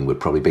Goldwing would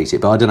probably beat it,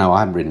 but I don't know. I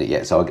haven't ridden it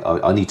yet, so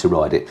I need to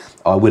ride it.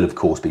 I will, of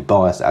course, be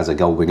biased as a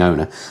Goldwing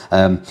owner.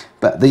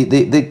 But the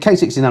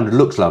K1600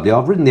 looks lovely.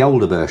 I've ridden the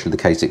older version of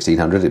the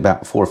K1600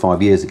 about 4 or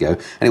 5 years ago,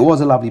 and it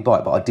was a lovely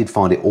bike, but I did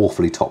find it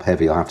awfully top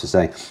heavy, I have to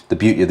say. The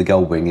beauty of the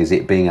Goldwing is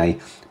it being a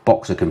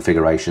boxer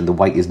configuration, the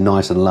weight is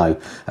nice and low,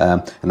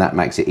 and that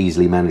makes it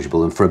easily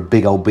manageable, and for a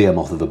big old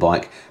behemoth of a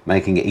bike,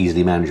 making it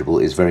easily manageable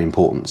is very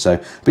important. So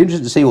I'll be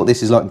interested to see what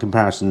this is like in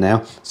comparison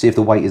now, see if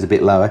the weight is a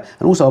bit lower,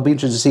 and also I'll be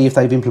interested to see if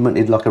they've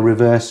implemented like a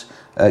reverse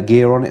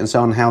gear on it and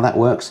so on, how that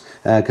works,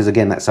 because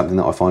again, that's something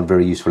that I find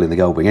very useful in the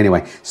Goldwing.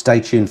 Anyway, stay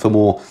tuned for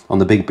more on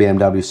the big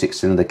BMW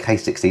 6-cylinder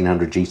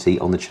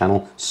K1600GT on the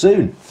channel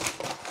soon.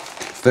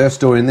 First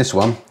story in this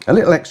one, a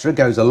little extra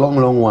goes a long,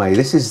 long way.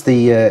 This is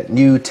the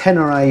new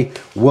Tenere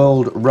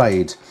World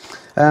Raid.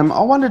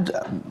 I wondered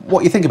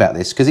what you think about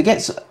this, because it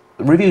gets,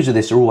 reviews of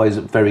this are always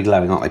very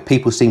glowing, aren't they?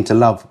 People seem to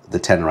love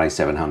the Tenere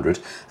 700,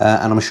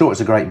 and I'm sure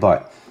it's a great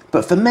bike.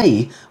 But for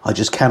me, I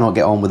just cannot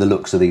get on with the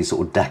looks of these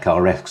sort of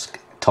Dakar-esque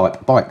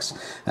type bikes.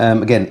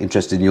 Again,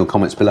 interested in your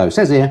comments below. It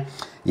says here,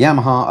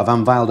 Yamaha have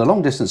unveiled a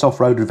long-distance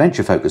off-road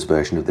adventure-focused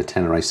version of the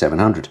Tenere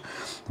 700.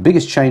 The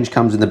biggest change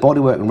comes in the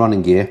bodywork and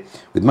running gear,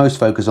 with most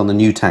focus on the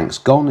new tanks.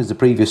 Gone is the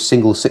previous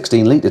single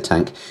 16-litre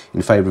tank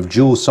in favour of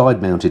dual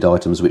side-mounted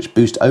items which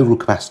boost overall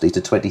capacity to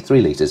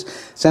 23 litres.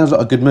 Sounds like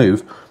a good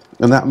move,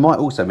 and that might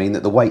also mean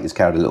that the weight is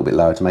carried a little bit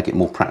lower to make it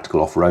more practical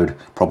off-road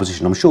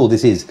proposition. I'm sure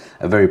this is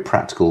a very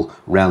practical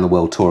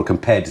round-the-world tour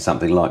compared to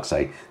something like,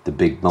 say, the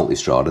big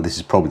Multistrada. This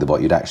is probably the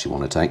bike you'd actually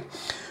want to take.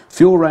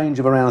 Fuel range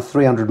of around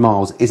 300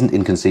 miles isn't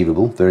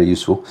inconceivable, very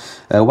useful.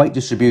 Weight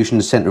distribution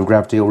and centre of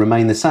gravity will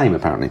remain the same,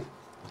 apparently.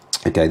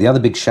 Okay, the other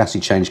big chassis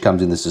change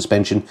comes in the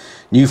suspension.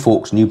 New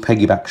forks, new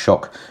piggyback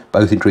shock,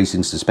 both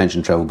increasing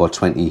suspension travel by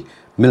 20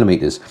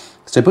 millimetres.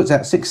 So it puts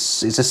out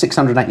it's a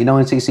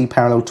 689cc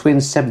parallel twin,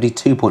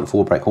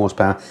 72.4 brake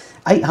horsepower,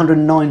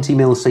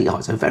 890mm seat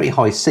height, so very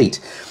high seat.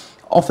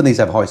 Often these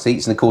have high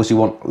seats, and of course you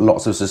want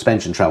lots of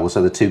suspension travel,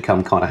 so the two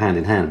come kind of hand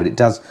in hand, but it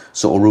does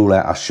sort of rule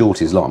out us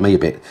shorties like me a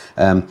bit.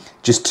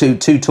 Just too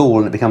tall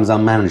and it becomes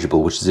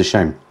unmanageable, which is a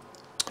shame.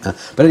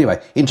 But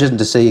anyway, interesting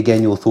to see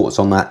again your thoughts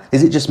on that.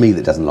 Is it just me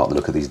that doesn't like the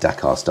look of these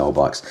Dakar style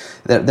bikes?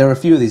 There are a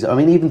few of these. I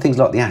mean, even things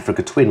like the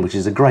Africa Twin, which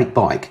is a great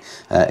bike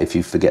if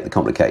you forget the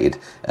complicated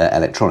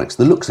electronics.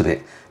 The looks of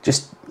it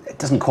just, it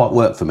doesn't quite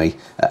work for me.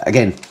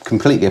 Again,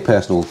 completely a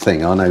personal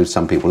thing. I know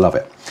some people love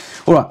it.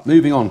 All right,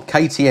 moving on.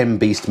 KTM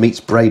Beast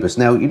meets Brabus.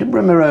 Now, you didn't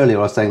remember earlier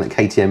I was saying that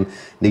KTM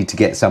need to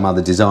get some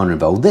other designer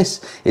involved. This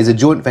is a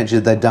joint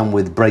venture they've done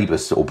with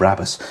Brabus, or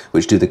Brabus,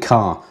 which do the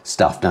car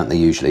stuff, don't they,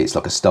 usually? It's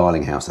like a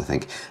styling house, I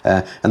think.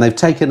 And they've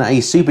taken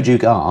a Super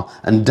Duke R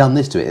and done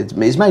this to it.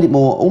 It's made it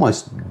more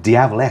almost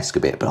Diavel-esque a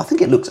bit, but I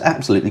think it looks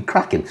absolutely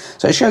cracking.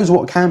 So it shows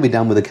what can be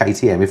done with a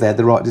KTM if they had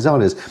the right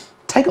designers.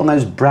 Take on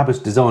those Brabus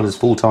designers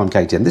full-time,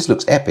 KTM. This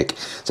looks epic.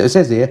 So it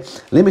says here,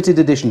 limited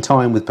edition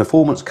time with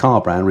performance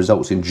car brand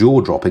results in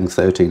jaw-dropping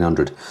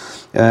 1300.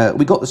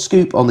 We got the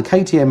scoop on the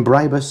KTM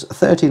Brabus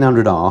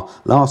 1300R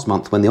last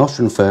month when the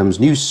Austrian firm's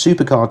new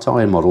supercar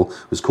tie-in model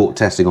was caught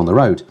testing on the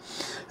road.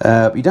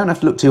 You don't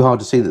have to look too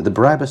hard to see that the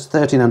Brabus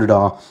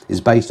 1300R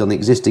is based on the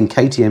existing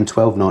KTM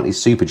 1290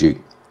 Super Duke.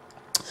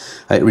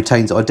 It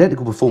retains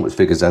identical performance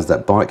figures as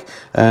that bike.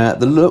 The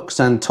looks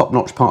and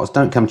top-notch parts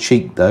don't come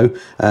cheap though.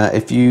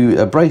 If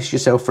you brace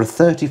yourself for a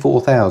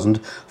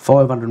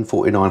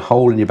 34,549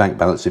 hole in your bank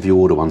balance if you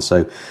order one,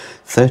 so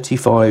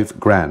 35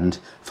 grand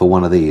for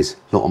one of these.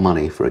 A lot of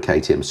money for a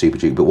KTM Super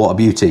Duke, but what a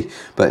beauty.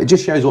 But it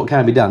just shows what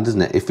can be done,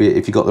 doesn't it, if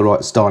you've got the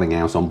right styling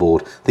house on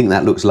board. I think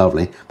that looks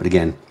lovely, but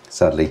again,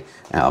 sadly,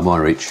 out of my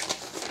reach.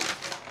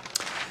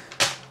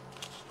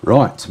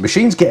 Right,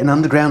 machines getting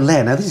underground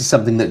lair. Now this is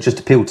something that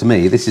just appealed to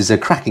me. This is a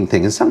cracking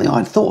thing and something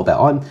I'd thought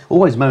about. I'm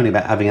always moaning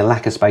about having a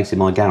lack of space in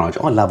my garage.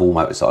 I love all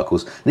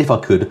motorcycles, and if I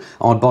could,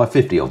 I'd buy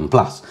 50 of them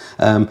plus.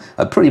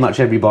 Pretty much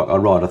every bike I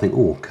ride, I think,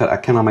 oh,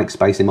 can I make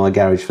space in my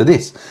garage for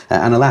this?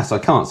 And alas, I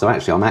can't. So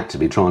actually, I'm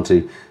actively trying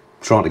to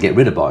get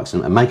rid of bikes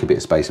and make a bit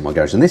of space in my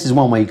garage. And this is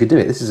one way you could do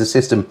it. This is a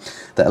system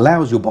that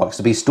allows your bikes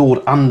to be stored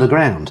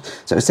underground.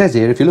 So it says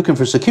here, if you're looking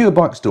for a secure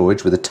bike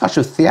storage with a touch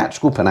of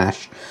theatrical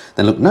panache,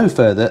 then look no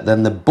further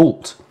than the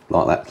Bault,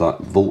 like that, like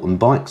Vault and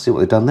Bike. See what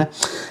they've done there?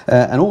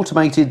 An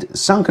automated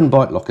sunken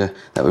bike locker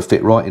that would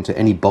fit right into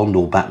any Bond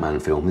or Batman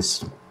film.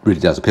 This really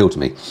does appeal to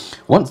me.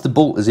 Once the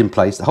Bault is in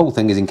place, the whole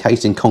thing is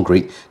encased in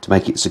concrete to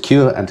make it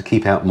secure and to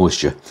keep out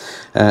moisture.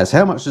 So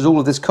how much does all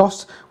of this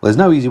cost? Well, there's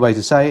no easy way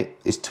to say it.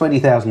 It's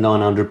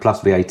 20,900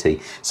 plus VAT.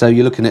 So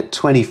you're looking at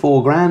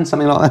 24 grand,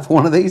 something like that for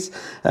one of these.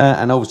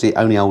 And obviously it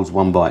only holds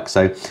one bike.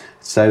 So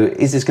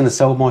is this going to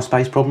solve my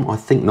space problem? I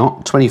think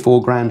not.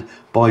 24 grand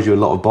buys you a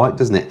lot of bike,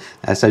 doesn't it?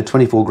 So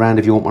 24 grand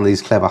if you want one of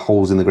these clever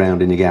holes in the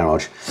ground in your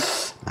garage.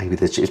 Maybe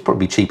it's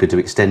probably cheaper to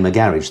extend my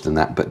garage than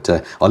that, but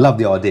I love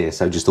the idea,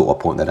 so just thought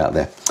I'd point that out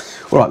there.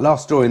 All right,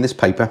 last story in this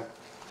paper.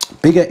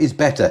 Bigger is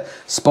better.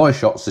 Spy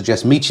shots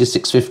suggest Meteor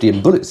 650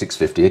 and Bullet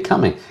 650 are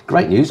coming.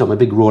 Great news. I'm a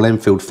big Royal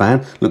Enfield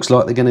fan. Looks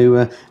like they're going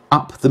to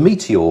up the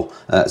Meteor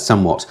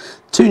somewhat.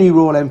 2 new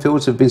Royal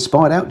Enfields have been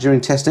spied out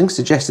during testing,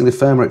 suggesting the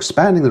firm are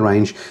expanding the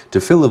range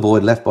to fill the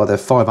void left by their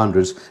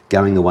 500s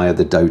going the way of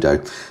the Dodo.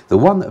 The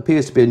one that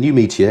appears to be a new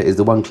Meteor is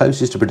the one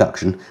closest to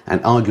production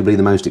and arguably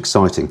the most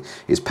exciting.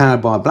 It's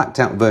powered by a blacked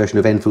out version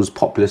of Enfield's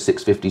popular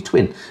 650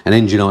 Twin, an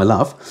engine I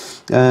love.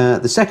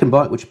 The second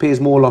bike, which appears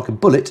more like a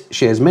Bullet,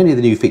 shares many of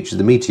the new features of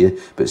the Meteor,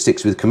 but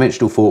sticks with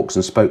conventional forks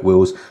and spoke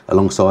wheels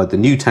alongside the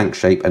new tank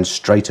shape and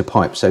straighter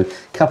pipe. So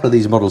a couple of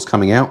these models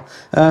coming out.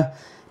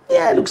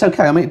 Yeah, it looks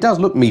okay. I mean, it does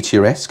look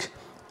Meteor-esque.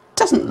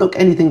 Doesn't look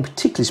anything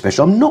particularly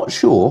special. I'm not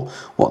sure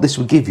what this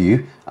would give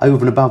you over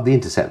and above the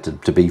Interceptor,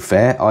 to be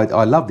fair.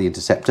 I love the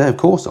Interceptor, of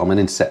course. I'm an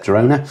Interceptor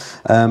owner.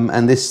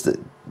 And this,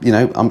 you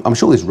know, I'm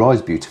sure this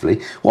rides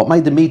beautifully. What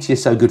made the Meteor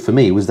so good for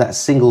me was that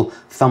single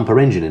thumper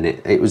engine in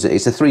it.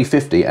 It's a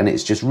 350 and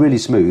it's just really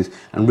smooth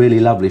and really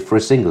lovely for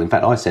a single. In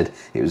fact, I said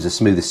it was the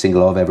smoothest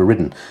single I've ever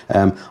ridden.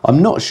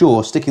 I'm not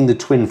sure sticking the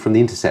Twin from the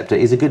Interceptor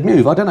is a good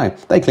move. I don't know.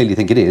 They clearly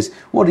think it is.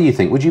 What do you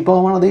think? Would you buy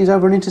one of these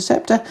over an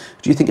Interceptor?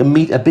 Do you think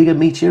a bigger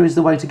Meteor is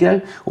the way to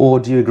go? Or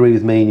do you agree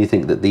with me and you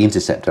think that the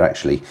Interceptor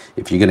actually,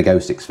 if you're going to go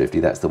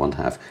 650, that's the one to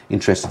have?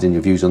 Interested in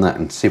your views on that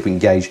and see if we can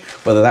gauge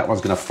whether that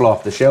one's going to fly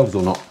off the shelves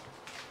or not.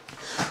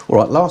 All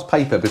right, last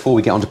paper before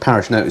we get on to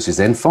Parish Notices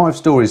then. 5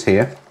 stories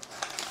here.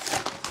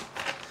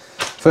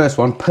 First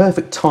one,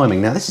 perfect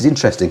timing. Now, this is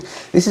interesting.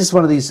 This is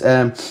one of these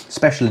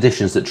special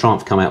editions that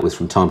Triumph come out with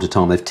from time to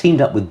time. They've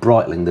teamed up with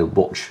Breitling, the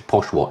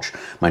posh watch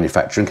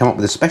manufacturer, and come up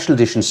with a special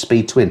edition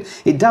Speed Twin.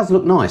 It does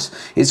look nice.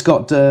 It's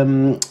got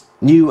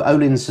new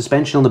Olin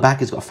suspension on the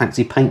back. It's got a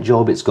fancy paint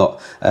job. It's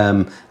got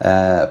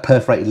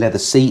perforated leather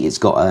seat. It's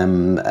got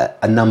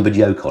a numbered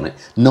yoke on it.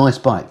 Nice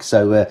bike.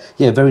 So,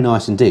 yeah, very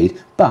nice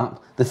indeed. But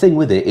the thing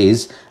with it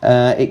is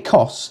it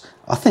costs,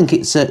 I think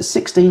it's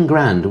 16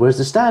 grand, whereas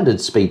the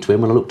standard Speed Twin,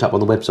 when I looked up on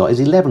the website, is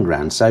 11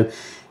 grand. So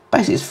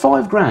basically it's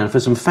 5 grand for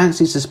some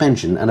fancy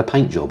suspension and a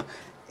paint job,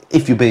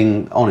 if you're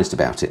being honest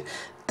about it.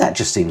 That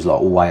just seems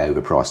like way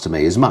overpriced to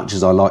me, as much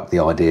as I like the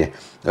idea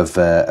of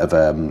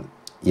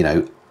you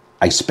know,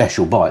 a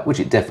special bike, which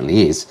it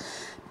definitely is.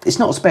 It's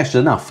not special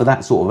enough for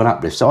that sort of an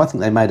uplift. So I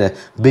think they made a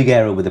big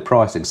error with the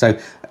pricing. So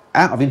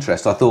out of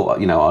interest, I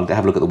thought, you know, I'd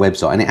have a look at the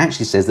website, and it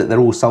actually says that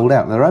they're all sold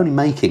out, and they're only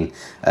making,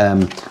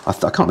 I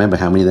can't remember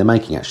how many they're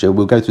making actually.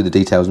 We'll go through the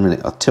details in a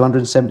minute.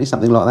 270,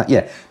 something like that.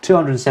 Yeah,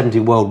 270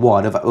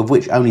 worldwide, of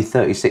which only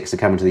 36 are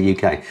coming to the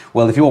UK.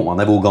 Well, if you want one,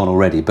 they've all gone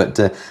already. But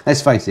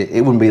let's face it, it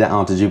wouldn't be that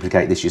hard to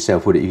duplicate this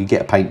yourself, would it? You could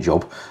get a paint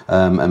job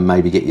and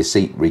maybe get your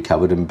seat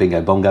recovered, and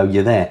bingo bongo,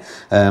 you're there.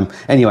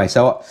 Anyway,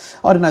 so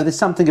I don't know. There's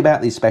something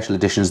about these special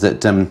editions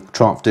that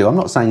Triumph do. I'm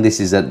not saying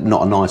this is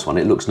not a nice one.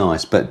 It looks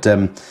nice, but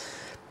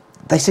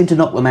they seem to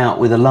knock them out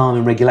with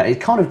alarming regularity.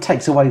 It kind of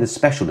takes away the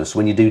specialness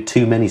when you do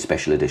too many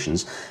special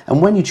editions.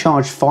 And when you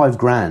charge 5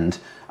 grand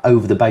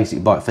over the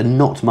basic bike for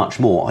not much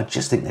more, I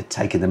just think they're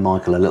taking the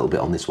Michael a little bit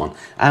on this one.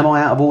 Am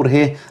I out of order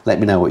here? Let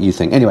me know what you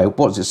think. Anyway,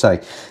 what does it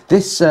say?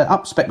 This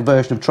up-spec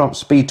version of Triumph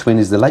Speed Twin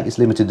is the latest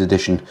limited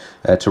edition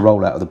to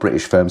roll out of the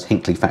British firm's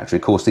Hinckley factory.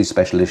 Of course, these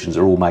special editions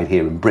are all made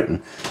here in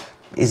Britain.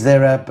 Is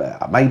there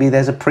maybe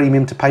there's a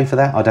premium to pay for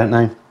that? I don't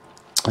know.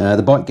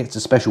 The bike gets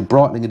a special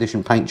Breitling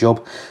edition paint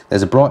job.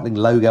 There's a Breitling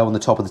logo on the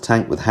top of the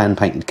tank with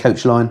hand-painted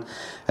coach line.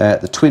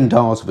 The twin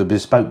dials have a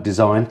bespoke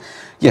design.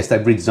 Yes,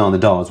 they've redesigned the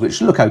dials, which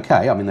look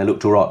okay. I mean, they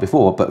looked all right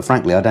before, but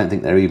frankly, I don't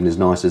think they're even as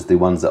nice as the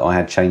ones that I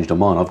had changed on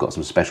mine. I've got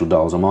some special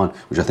dials on mine,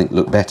 which I think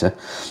look better.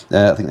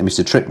 I think they missed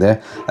a trick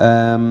there.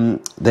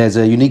 There's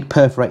a unique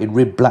perforated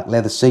rib black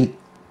leather seat.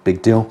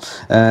 Big deal.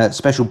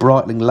 Special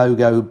Breitling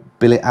logo,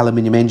 billet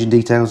aluminium engine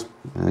details.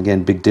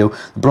 Again, big deal.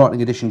 The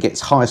Breitling edition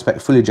gets higher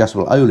spec, fully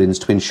adjustable Öhlins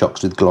twin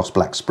shocks with gloss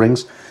black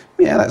springs.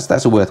 Yeah,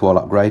 that's a worthwhile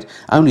upgrade.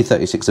 Only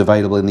 36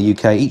 available in the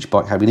UK, each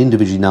bike having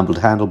individually numbered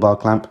handlebar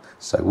clamp.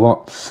 So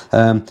what?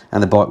 And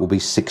the bike will be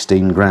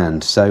 16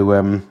 grand. So,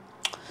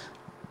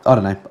 I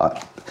don't know.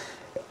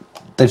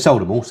 They've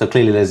sold them all, so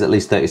clearly there's at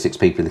least 36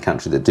 people in the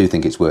country that do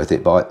think it's worth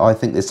it, but I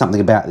think there's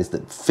something about this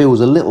that feels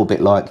a little bit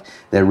like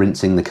they're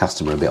rinsing the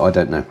customer a bit. I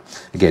don't know.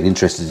 Again,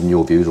 interested in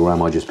your views, or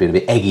am I just being a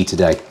bit eggy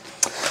today?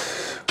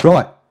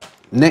 Right,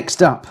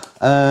 next up,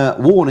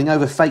 warning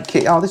over fake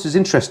kit. Oh, this is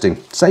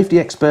interesting. Safety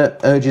expert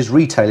urges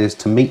retailers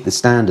to meet the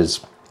standards.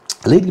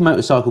 A leading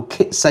motorcycle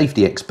kit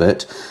safety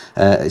expert,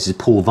 this is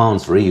Paul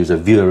Varnsbury, who's a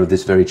viewer of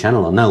this very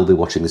channel. I know he'll be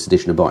watching this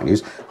edition of Bike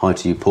News. Hi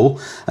to you,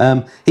 Paul.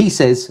 He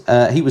says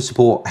he would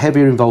support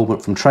heavier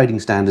involvement from trading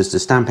standards to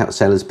stamp out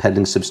sellers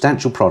peddling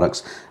substantial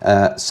products,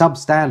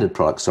 substandard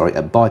products, sorry,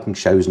 at biking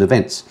shows and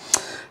events.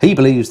 He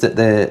believes that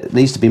there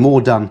needs to be more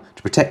done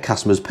to protect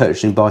customers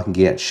purchasing biking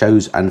gear at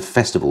shows and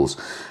festivals.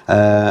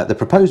 The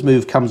proposed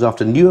move comes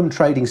after Newham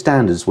trading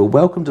standards were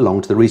welcomed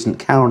along to the recent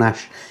Carol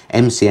Nash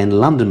MCN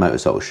London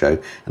Motorcycle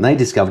Show, and they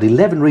discovered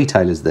 11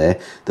 retailers there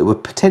that were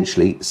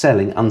potentially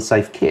selling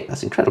unsafe kit.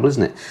 That's incredible,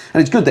 isn't it?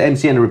 And it's good that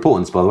MCN are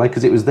reporting this, by the way,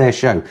 because it was their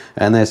show,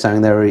 and they're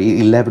saying there are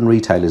 11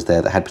 retailers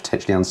there that had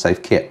potentially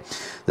unsafe kit.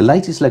 The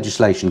latest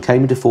legislation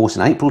came into force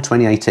in April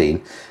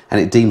 2018, and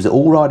it deems that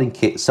all riding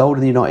kit sold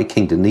in the United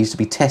Kingdom needs to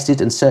be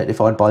tested and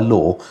certified by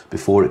law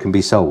before it can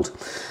be sold.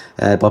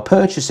 By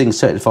purchasing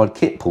certified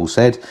kit, Paul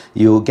said,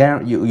 you're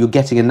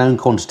getting a known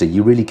quantity.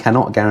 You really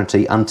cannot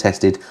guarantee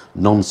untested,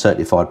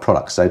 non-certified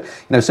products. So, you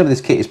know, some of this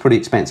kit is pretty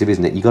expensive,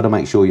 isn't it? You've got to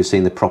make sure you're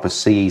seeing the proper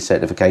CE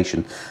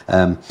certification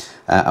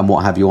and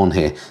what have you on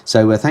here.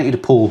 So thank you to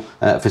Paul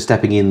for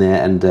stepping in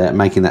there and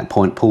making that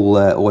point. Paul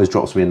always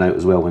drops me a note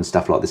as well when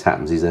stuff like this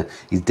happens. He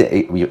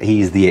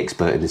is the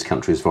expert in this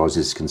country as far as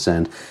this is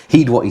concerned.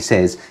 Heed what he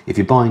says. If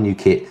you're buying new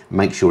kit,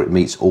 make sure it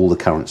meets all the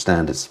current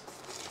standards.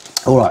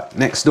 All right,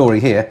 next story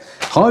here.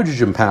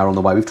 Hydrogen power on the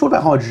way. We've talked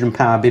about hydrogen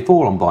power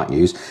before on Bike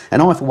News, and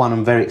I, for one,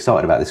 am very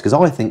excited about this because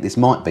I think this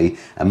might be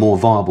a more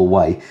viable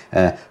way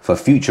for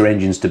future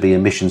engines to be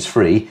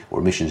emissions-free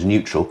or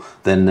emissions-neutral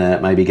than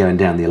maybe going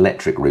down the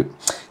electric route.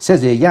 It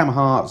says here,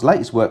 Yamaha's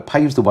latest work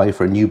paves the way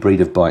for a new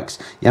breed of bikes.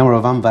 Yamaha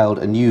have unveiled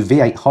a new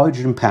V8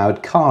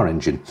 hydrogen-powered car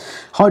engine.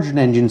 Hydrogen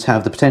engines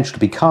have the potential to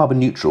be carbon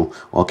neutral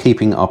while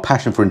keeping our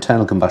passion for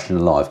internal combustion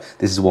alive.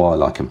 This is why I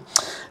like them.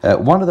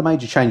 One of the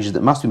major changes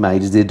that must be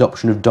made is the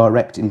adoption of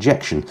direct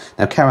injection.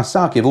 Now,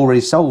 Kawasaki have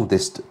already solved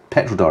this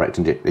petrol direct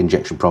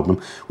injection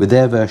problem with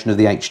their version of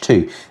the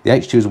H2. The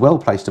H2 is well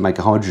placed to make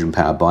a hydrogen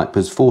powered bike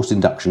because forced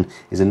induction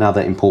is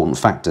another important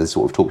factor. This is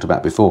what we've talked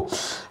about before.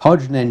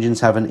 Hydrogen engines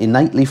have an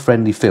innately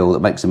friendly feel that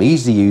makes them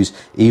easy to use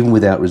even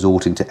without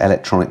resorting to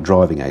electronic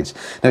driving aids.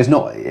 Now,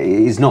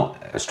 it's not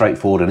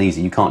straightforward and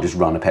easy. You can't just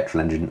run a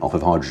petrol engine off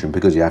of hydrogen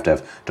because you have to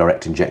have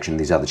direct injection and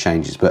these other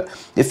changes, but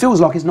it feels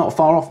like it's not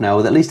far off now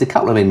with at least a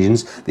couple of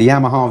engines, the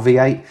Yamaha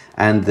V8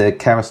 and the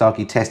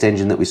Kawasaki test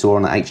engine that we saw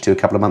on the H2 a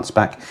couple of months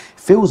back.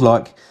 Feels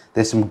like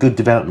there's some good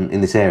development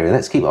in this area.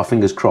 Let's keep our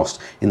fingers crossed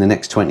in the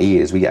next 20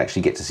 years we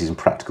actually get to see some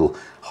practical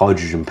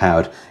hydrogen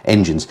powered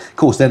engines. Of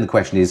course, then the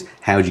question is,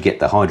 how do you get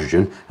the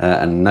hydrogen?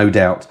 And no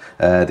doubt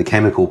the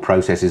chemical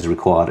processes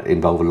required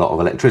involve a lot of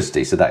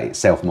electricity, so that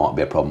itself might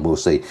be a problem. We'll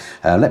see.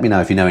 Let me know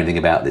if you know anything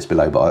about this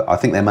below, but I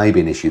think there may be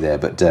an issue there.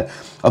 But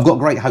I've got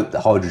great hope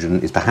that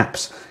hydrogen is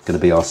perhaps going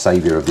to be our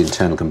saviour of the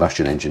internal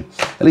combustion engine,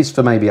 at least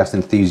for maybe us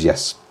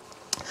enthusiasts.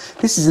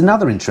 This is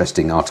another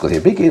interesting article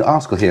here, big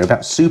article here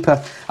about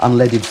super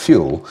unleaded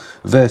fuel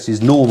versus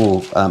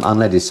normal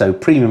unleaded, so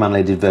premium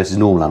unleaded versus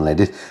normal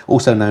unleaded,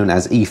 also known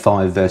as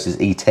E5 versus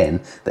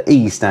E10, the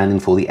E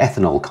standing for the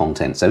ethanol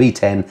content. So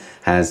E10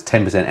 has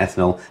 10%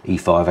 ethanol,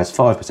 E5 has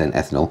 5%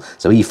 ethanol,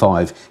 so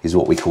E5 is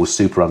what we call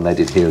super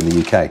unleaded here in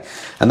the UK.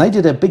 And they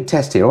did a big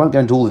test here, I won't go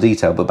into all the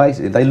detail, but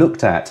basically they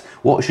looked at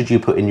what should you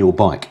put in your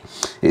bike.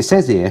 It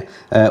says here,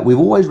 we've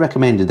always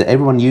recommended that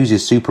everyone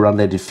uses super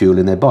unleaded fuel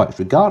in their bikes,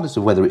 regardless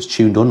of whether it's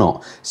tuned or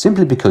not,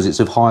 simply because it's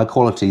of higher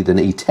quality than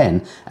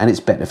E10 and it's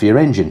better for your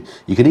engine.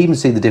 You can even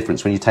see the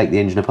difference when you take the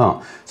engine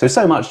apart.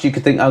 So much you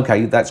could think,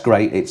 okay, that's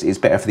great, it's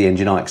better for the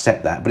engine, I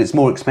accept that, but it's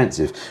more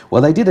expensive.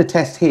 Well, they did a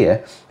test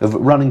here of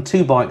running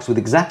two bikes with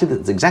exactly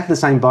the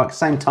same bike,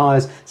 same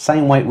tyres,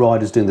 same weight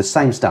riders doing the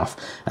same stuff,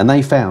 and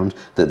they found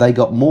that they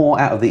got more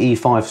out of the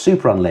E5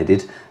 super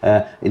unleaded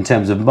in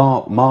terms of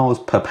miles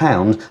per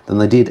pound than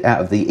they did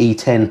out of the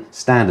E10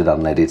 standard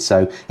unleaded.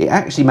 So it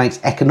actually makes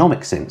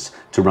economic sense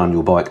to run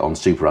your bike on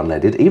super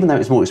unleaded. Even though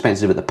it's more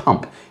expensive at the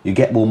pump, you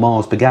get more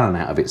miles per gallon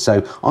out of it.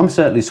 So I'm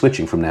certainly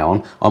switching from now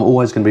on. I'm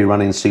always going to be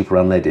running super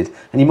unleaded,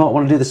 and you might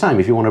want to do the same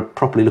if you want to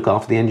properly look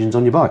after the engines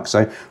on your bike.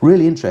 So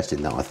really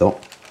interesting that, I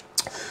thought.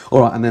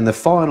 All right, and then the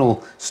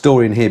final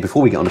story in here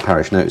before we get on to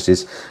Parish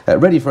Notices,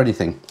 ready for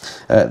anything.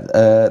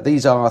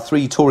 These are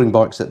three touring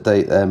bikes that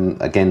they,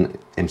 again,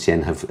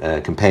 MCN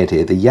have compared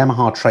here. The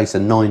Yamaha Tracer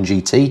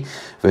 9GT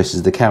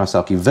versus the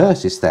Kawasaki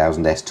Versys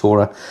 1000S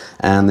Tourer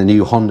and the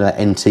new Honda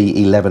NT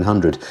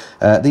 1100.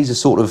 These are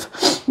sort of,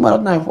 well, I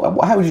don't know,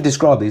 how would you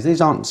describe these?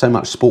 These aren't so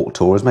much sport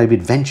tourers, maybe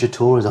adventure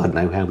tourers. I don't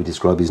know how we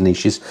describe these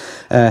niches.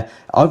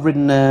 I've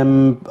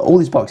ridden all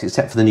these bikes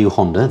except for the new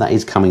Honda. That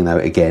is coming though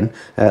again.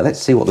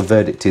 Let's see what the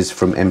verdict is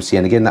from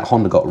MCN. Again, that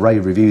Honda got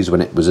rave reviews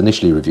when it was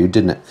initially reviewed,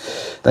 didn't it?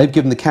 They've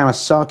given the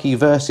Kawasaki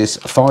Versys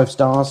 5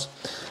 stars,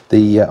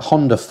 the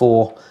Honda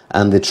 4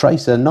 and the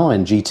Tracer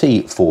 9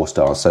 GT 4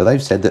 stars. So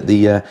they've said that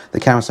the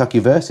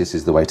Kawasaki Versys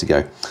is the way to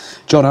go.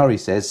 John Urry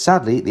says,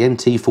 sadly, the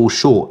NT falls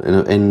short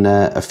in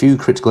a few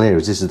critical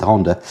areas. This is the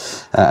Honda,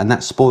 and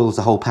that spoils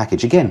the whole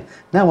package. Again,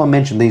 no one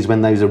mentioned these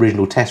when those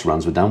original test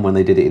runs were done, when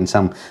they did it in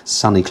some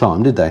sunny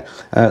climb, did they?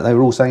 They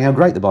were all saying how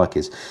great the bike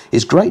is.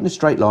 It's great in a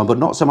straight line, but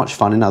not so much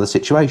fun in other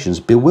situations.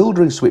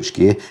 Bewildering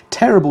switchgear,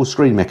 terrible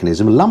screen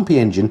mechanism, lumpy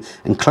engine,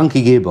 and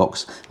clunky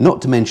gearbox, not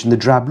to mention the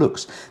drab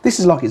looks. This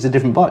is like it's a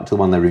different bike to the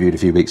one they reviewed a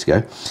few weeks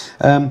ago.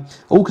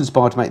 All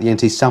conspire to make the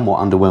NT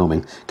somewhat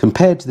underwhelming.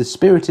 Compared to the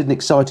spirited and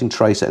exciting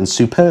Tracer and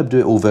superb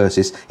do-it-all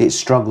Versys, it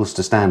struggles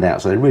to stand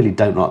out, so they really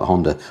don't like the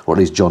Honda, or at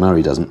least John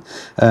Urry doesn't.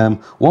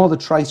 While the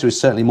Tracer is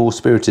certainly more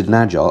spirited and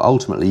agile,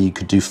 ultimately you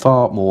could do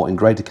far more in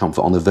greater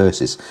comfort on the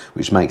Versys,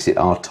 which makes it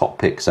our top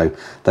pick, so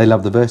they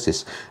love the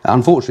Versys.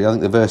 Unfortunately, I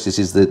think the Versys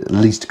is the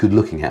least good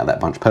looking out of that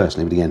bunch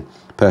personally, but again,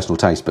 personal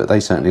taste, but they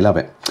certainly love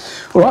it.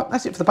 Alright,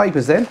 that's it for the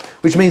papers then,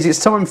 which means it's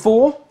time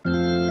for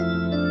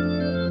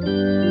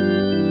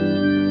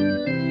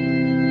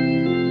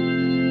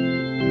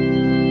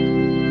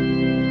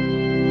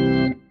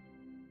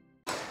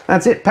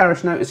that's it,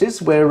 Parish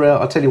Notices, where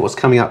I'll tell you what's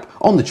coming up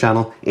on the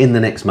channel in the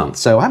next month.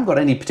 So I haven't got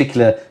any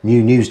particular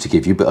new news to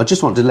give you, but I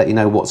just wanted to let you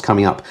know what's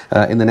coming up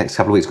in the next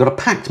couple of weeks. Got a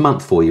packed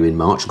month for you in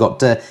March. I've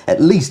got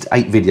at least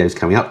 8 videos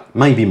coming up,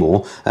 maybe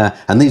more,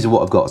 and these are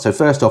what I've got. So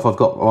first off, I've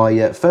got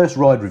my first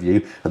ride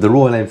review of the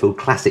Royal Enfield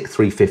Classic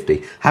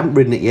 350. Haven't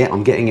ridden it yet.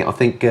 I'm getting it, I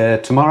think,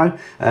 tomorrow,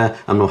 and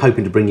I'm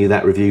hoping to bring you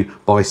that review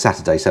by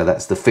Saturday, so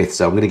that's the 5th.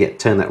 So I'm going to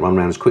turn that run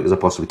around as quick as I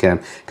possibly can,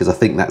 because I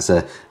think that's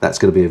going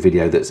to be a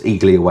video that's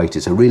eagerly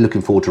awaited. So really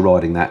looking forward to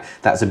riding that.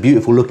 That's a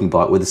beautiful looking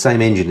bike with the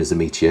same engine as the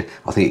Meteor.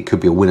 I think it could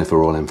be a winner for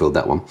Royal Enfield,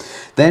 that one.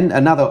 Then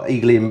another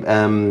eagerly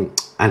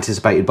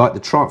anticipated bike, the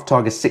Triumph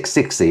Tiger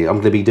 660. I'm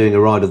going to be doing a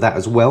ride of that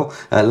as well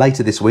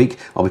later this week.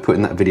 I'll be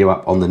putting that video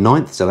up on the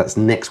 9th, so that's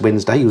next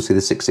Wednesday. You'll see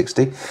the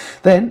 660.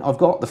 Then I've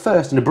got the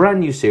first in a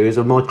brand new series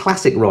of my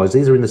classic rides.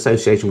 These are in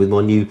association with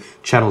my new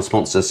channel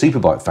sponsor,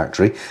 Superbike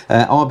Factory.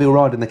 I'll be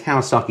riding the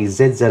Kawasaki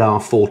ZZR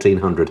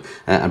 1400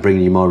 and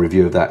bringing you my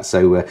review of that.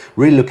 So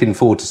really looking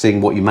forward to seeing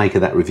what you make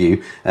of that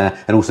review,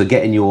 and also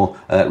getting your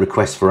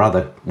requests for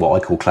other,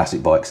 what I call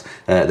classic bikes,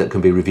 that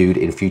can be reviewed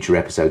in future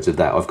episodes of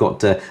that. I've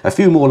got a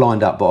few more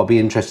lined up, but I'll be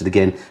interested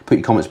again. Put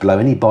your comments below.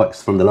 Any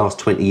bikes from the last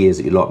 20 years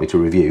that you'd like me to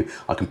review,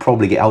 I can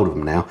probably get hold of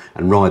them now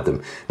and ride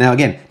them. Now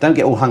again, don't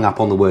get all hung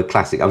up on the word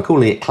classic. I'm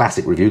calling it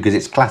classic review because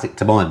it's classic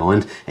to my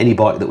mind. Any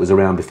bike that was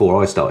around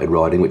before I started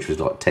riding, which was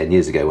like 10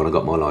 years ago when I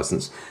got my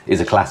license, is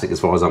a classic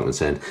as far as I'm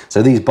concerned.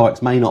 So these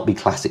bikes may not be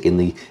classic in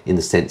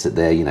the sense that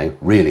they're, you know,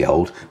 really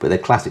old, but they're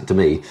classic to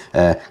me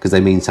because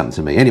they mean something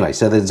to me. Anyway,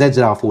 so the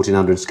ZZR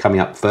 1400 is coming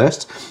up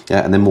first,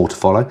 and then more to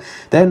follow.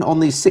 Then on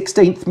the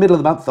 16th, middle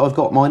of the month, I've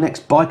got my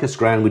next biker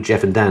scram with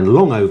Jeff and Dan,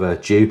 long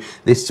overdue.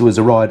 This was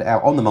a ride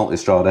out on the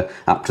Multistrada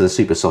up to the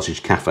Super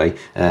Sausage Cafe,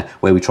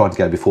 where we tried to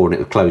go before and it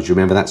was closed. You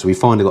remember that? So we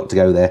finally got to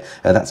go there.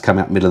 That's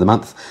coming up middle of the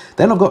month.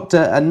 Then I've got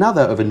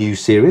another of a new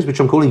series, which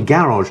I'm calling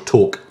Garage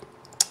Talk.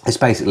 This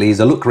basically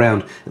is a look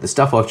around at the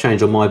stuff I've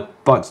changed on my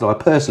bikes that I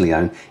personally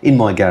own in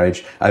my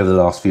garage over the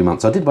last few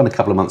months. I did one a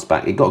couple of months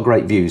back. It got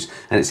great views,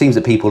 and it seems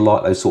that people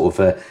like those sort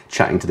of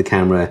chatting to the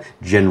camera,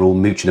 general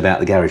mooching about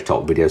the garage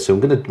talk videos. So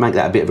I'm going to make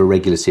that a bit of a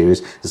regular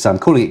series. So I'm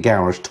calling it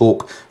Garage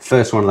Talk.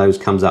 First one of those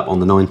comes up on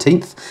the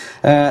 19th.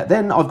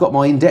 Then I've got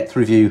my in-depth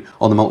review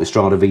on the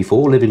Multistrada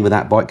V4, living with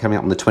that bike, coming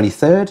up on the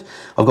 23rd.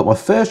 I've got my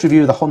first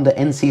review of the Honda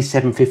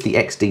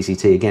NC750X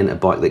DCT, again a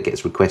bike that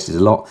gets requested a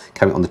lot,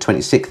 coming on the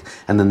 26th,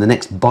 and then the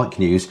next bike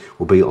news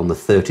will be on the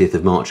 30th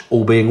of March,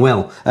 all being well.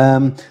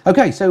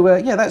 Okay, so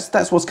yeah,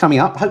 that's what's coming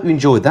up. Hope you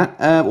enjoyed that,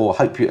 or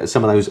hope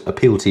some of those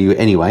appeal to you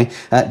anyway.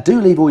 Do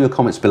leave all your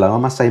comments below. I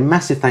must say a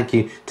massive thank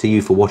you to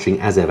you for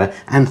watching as ever,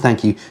 and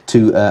thank you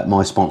to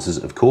my sponsors,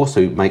 of course,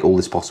 who make all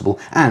this possible,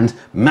 and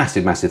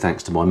massive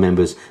thanks to my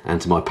members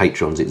and to my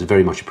patrons. It's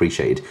very much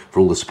appreciated for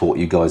all the support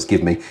you guys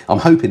give me. I'm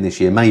hoping this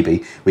year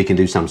maybe we can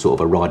do some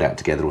sort of a ride out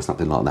together or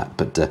something like that,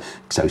 but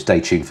so stay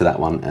tuned for that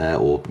one,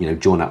 or you know,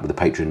 join up with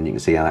the Patreon and you can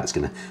see how that's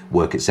going to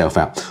work itself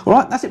out. All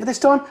right, that's it for this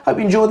time. Hope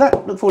you enjoyed that.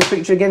 Look forward to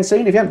speaking to you again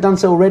soon. If you haven't done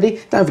so already,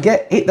 don't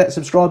forget, hit that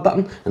subscribe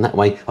button, and that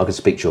way I can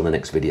speak to you on the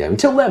next video.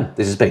 Until then,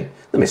 this has been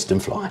the Mist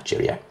and Flyer.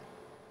 Cheerio.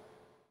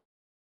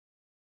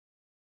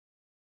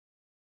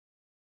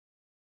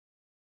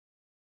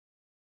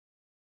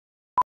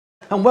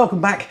 And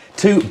welcome back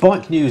to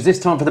Bike News,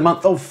 this time for the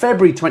month of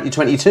February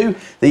 2022.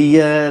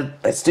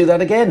 Let's do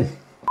that again.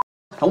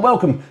 And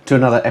welcome to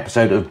another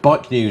episode of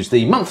Bike News,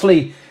 the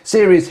monthly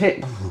series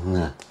hit.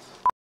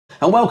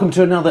 And welcome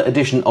to another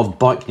edition of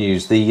Bike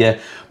News, the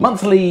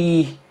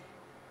monthly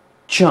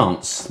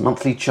chance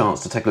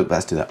to take a look.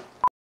 Let's do that.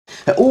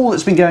 All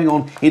that's been going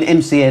on in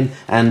MCN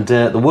and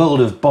the world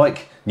of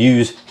bike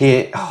news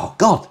here. Oh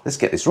God, let's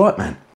get this right, man.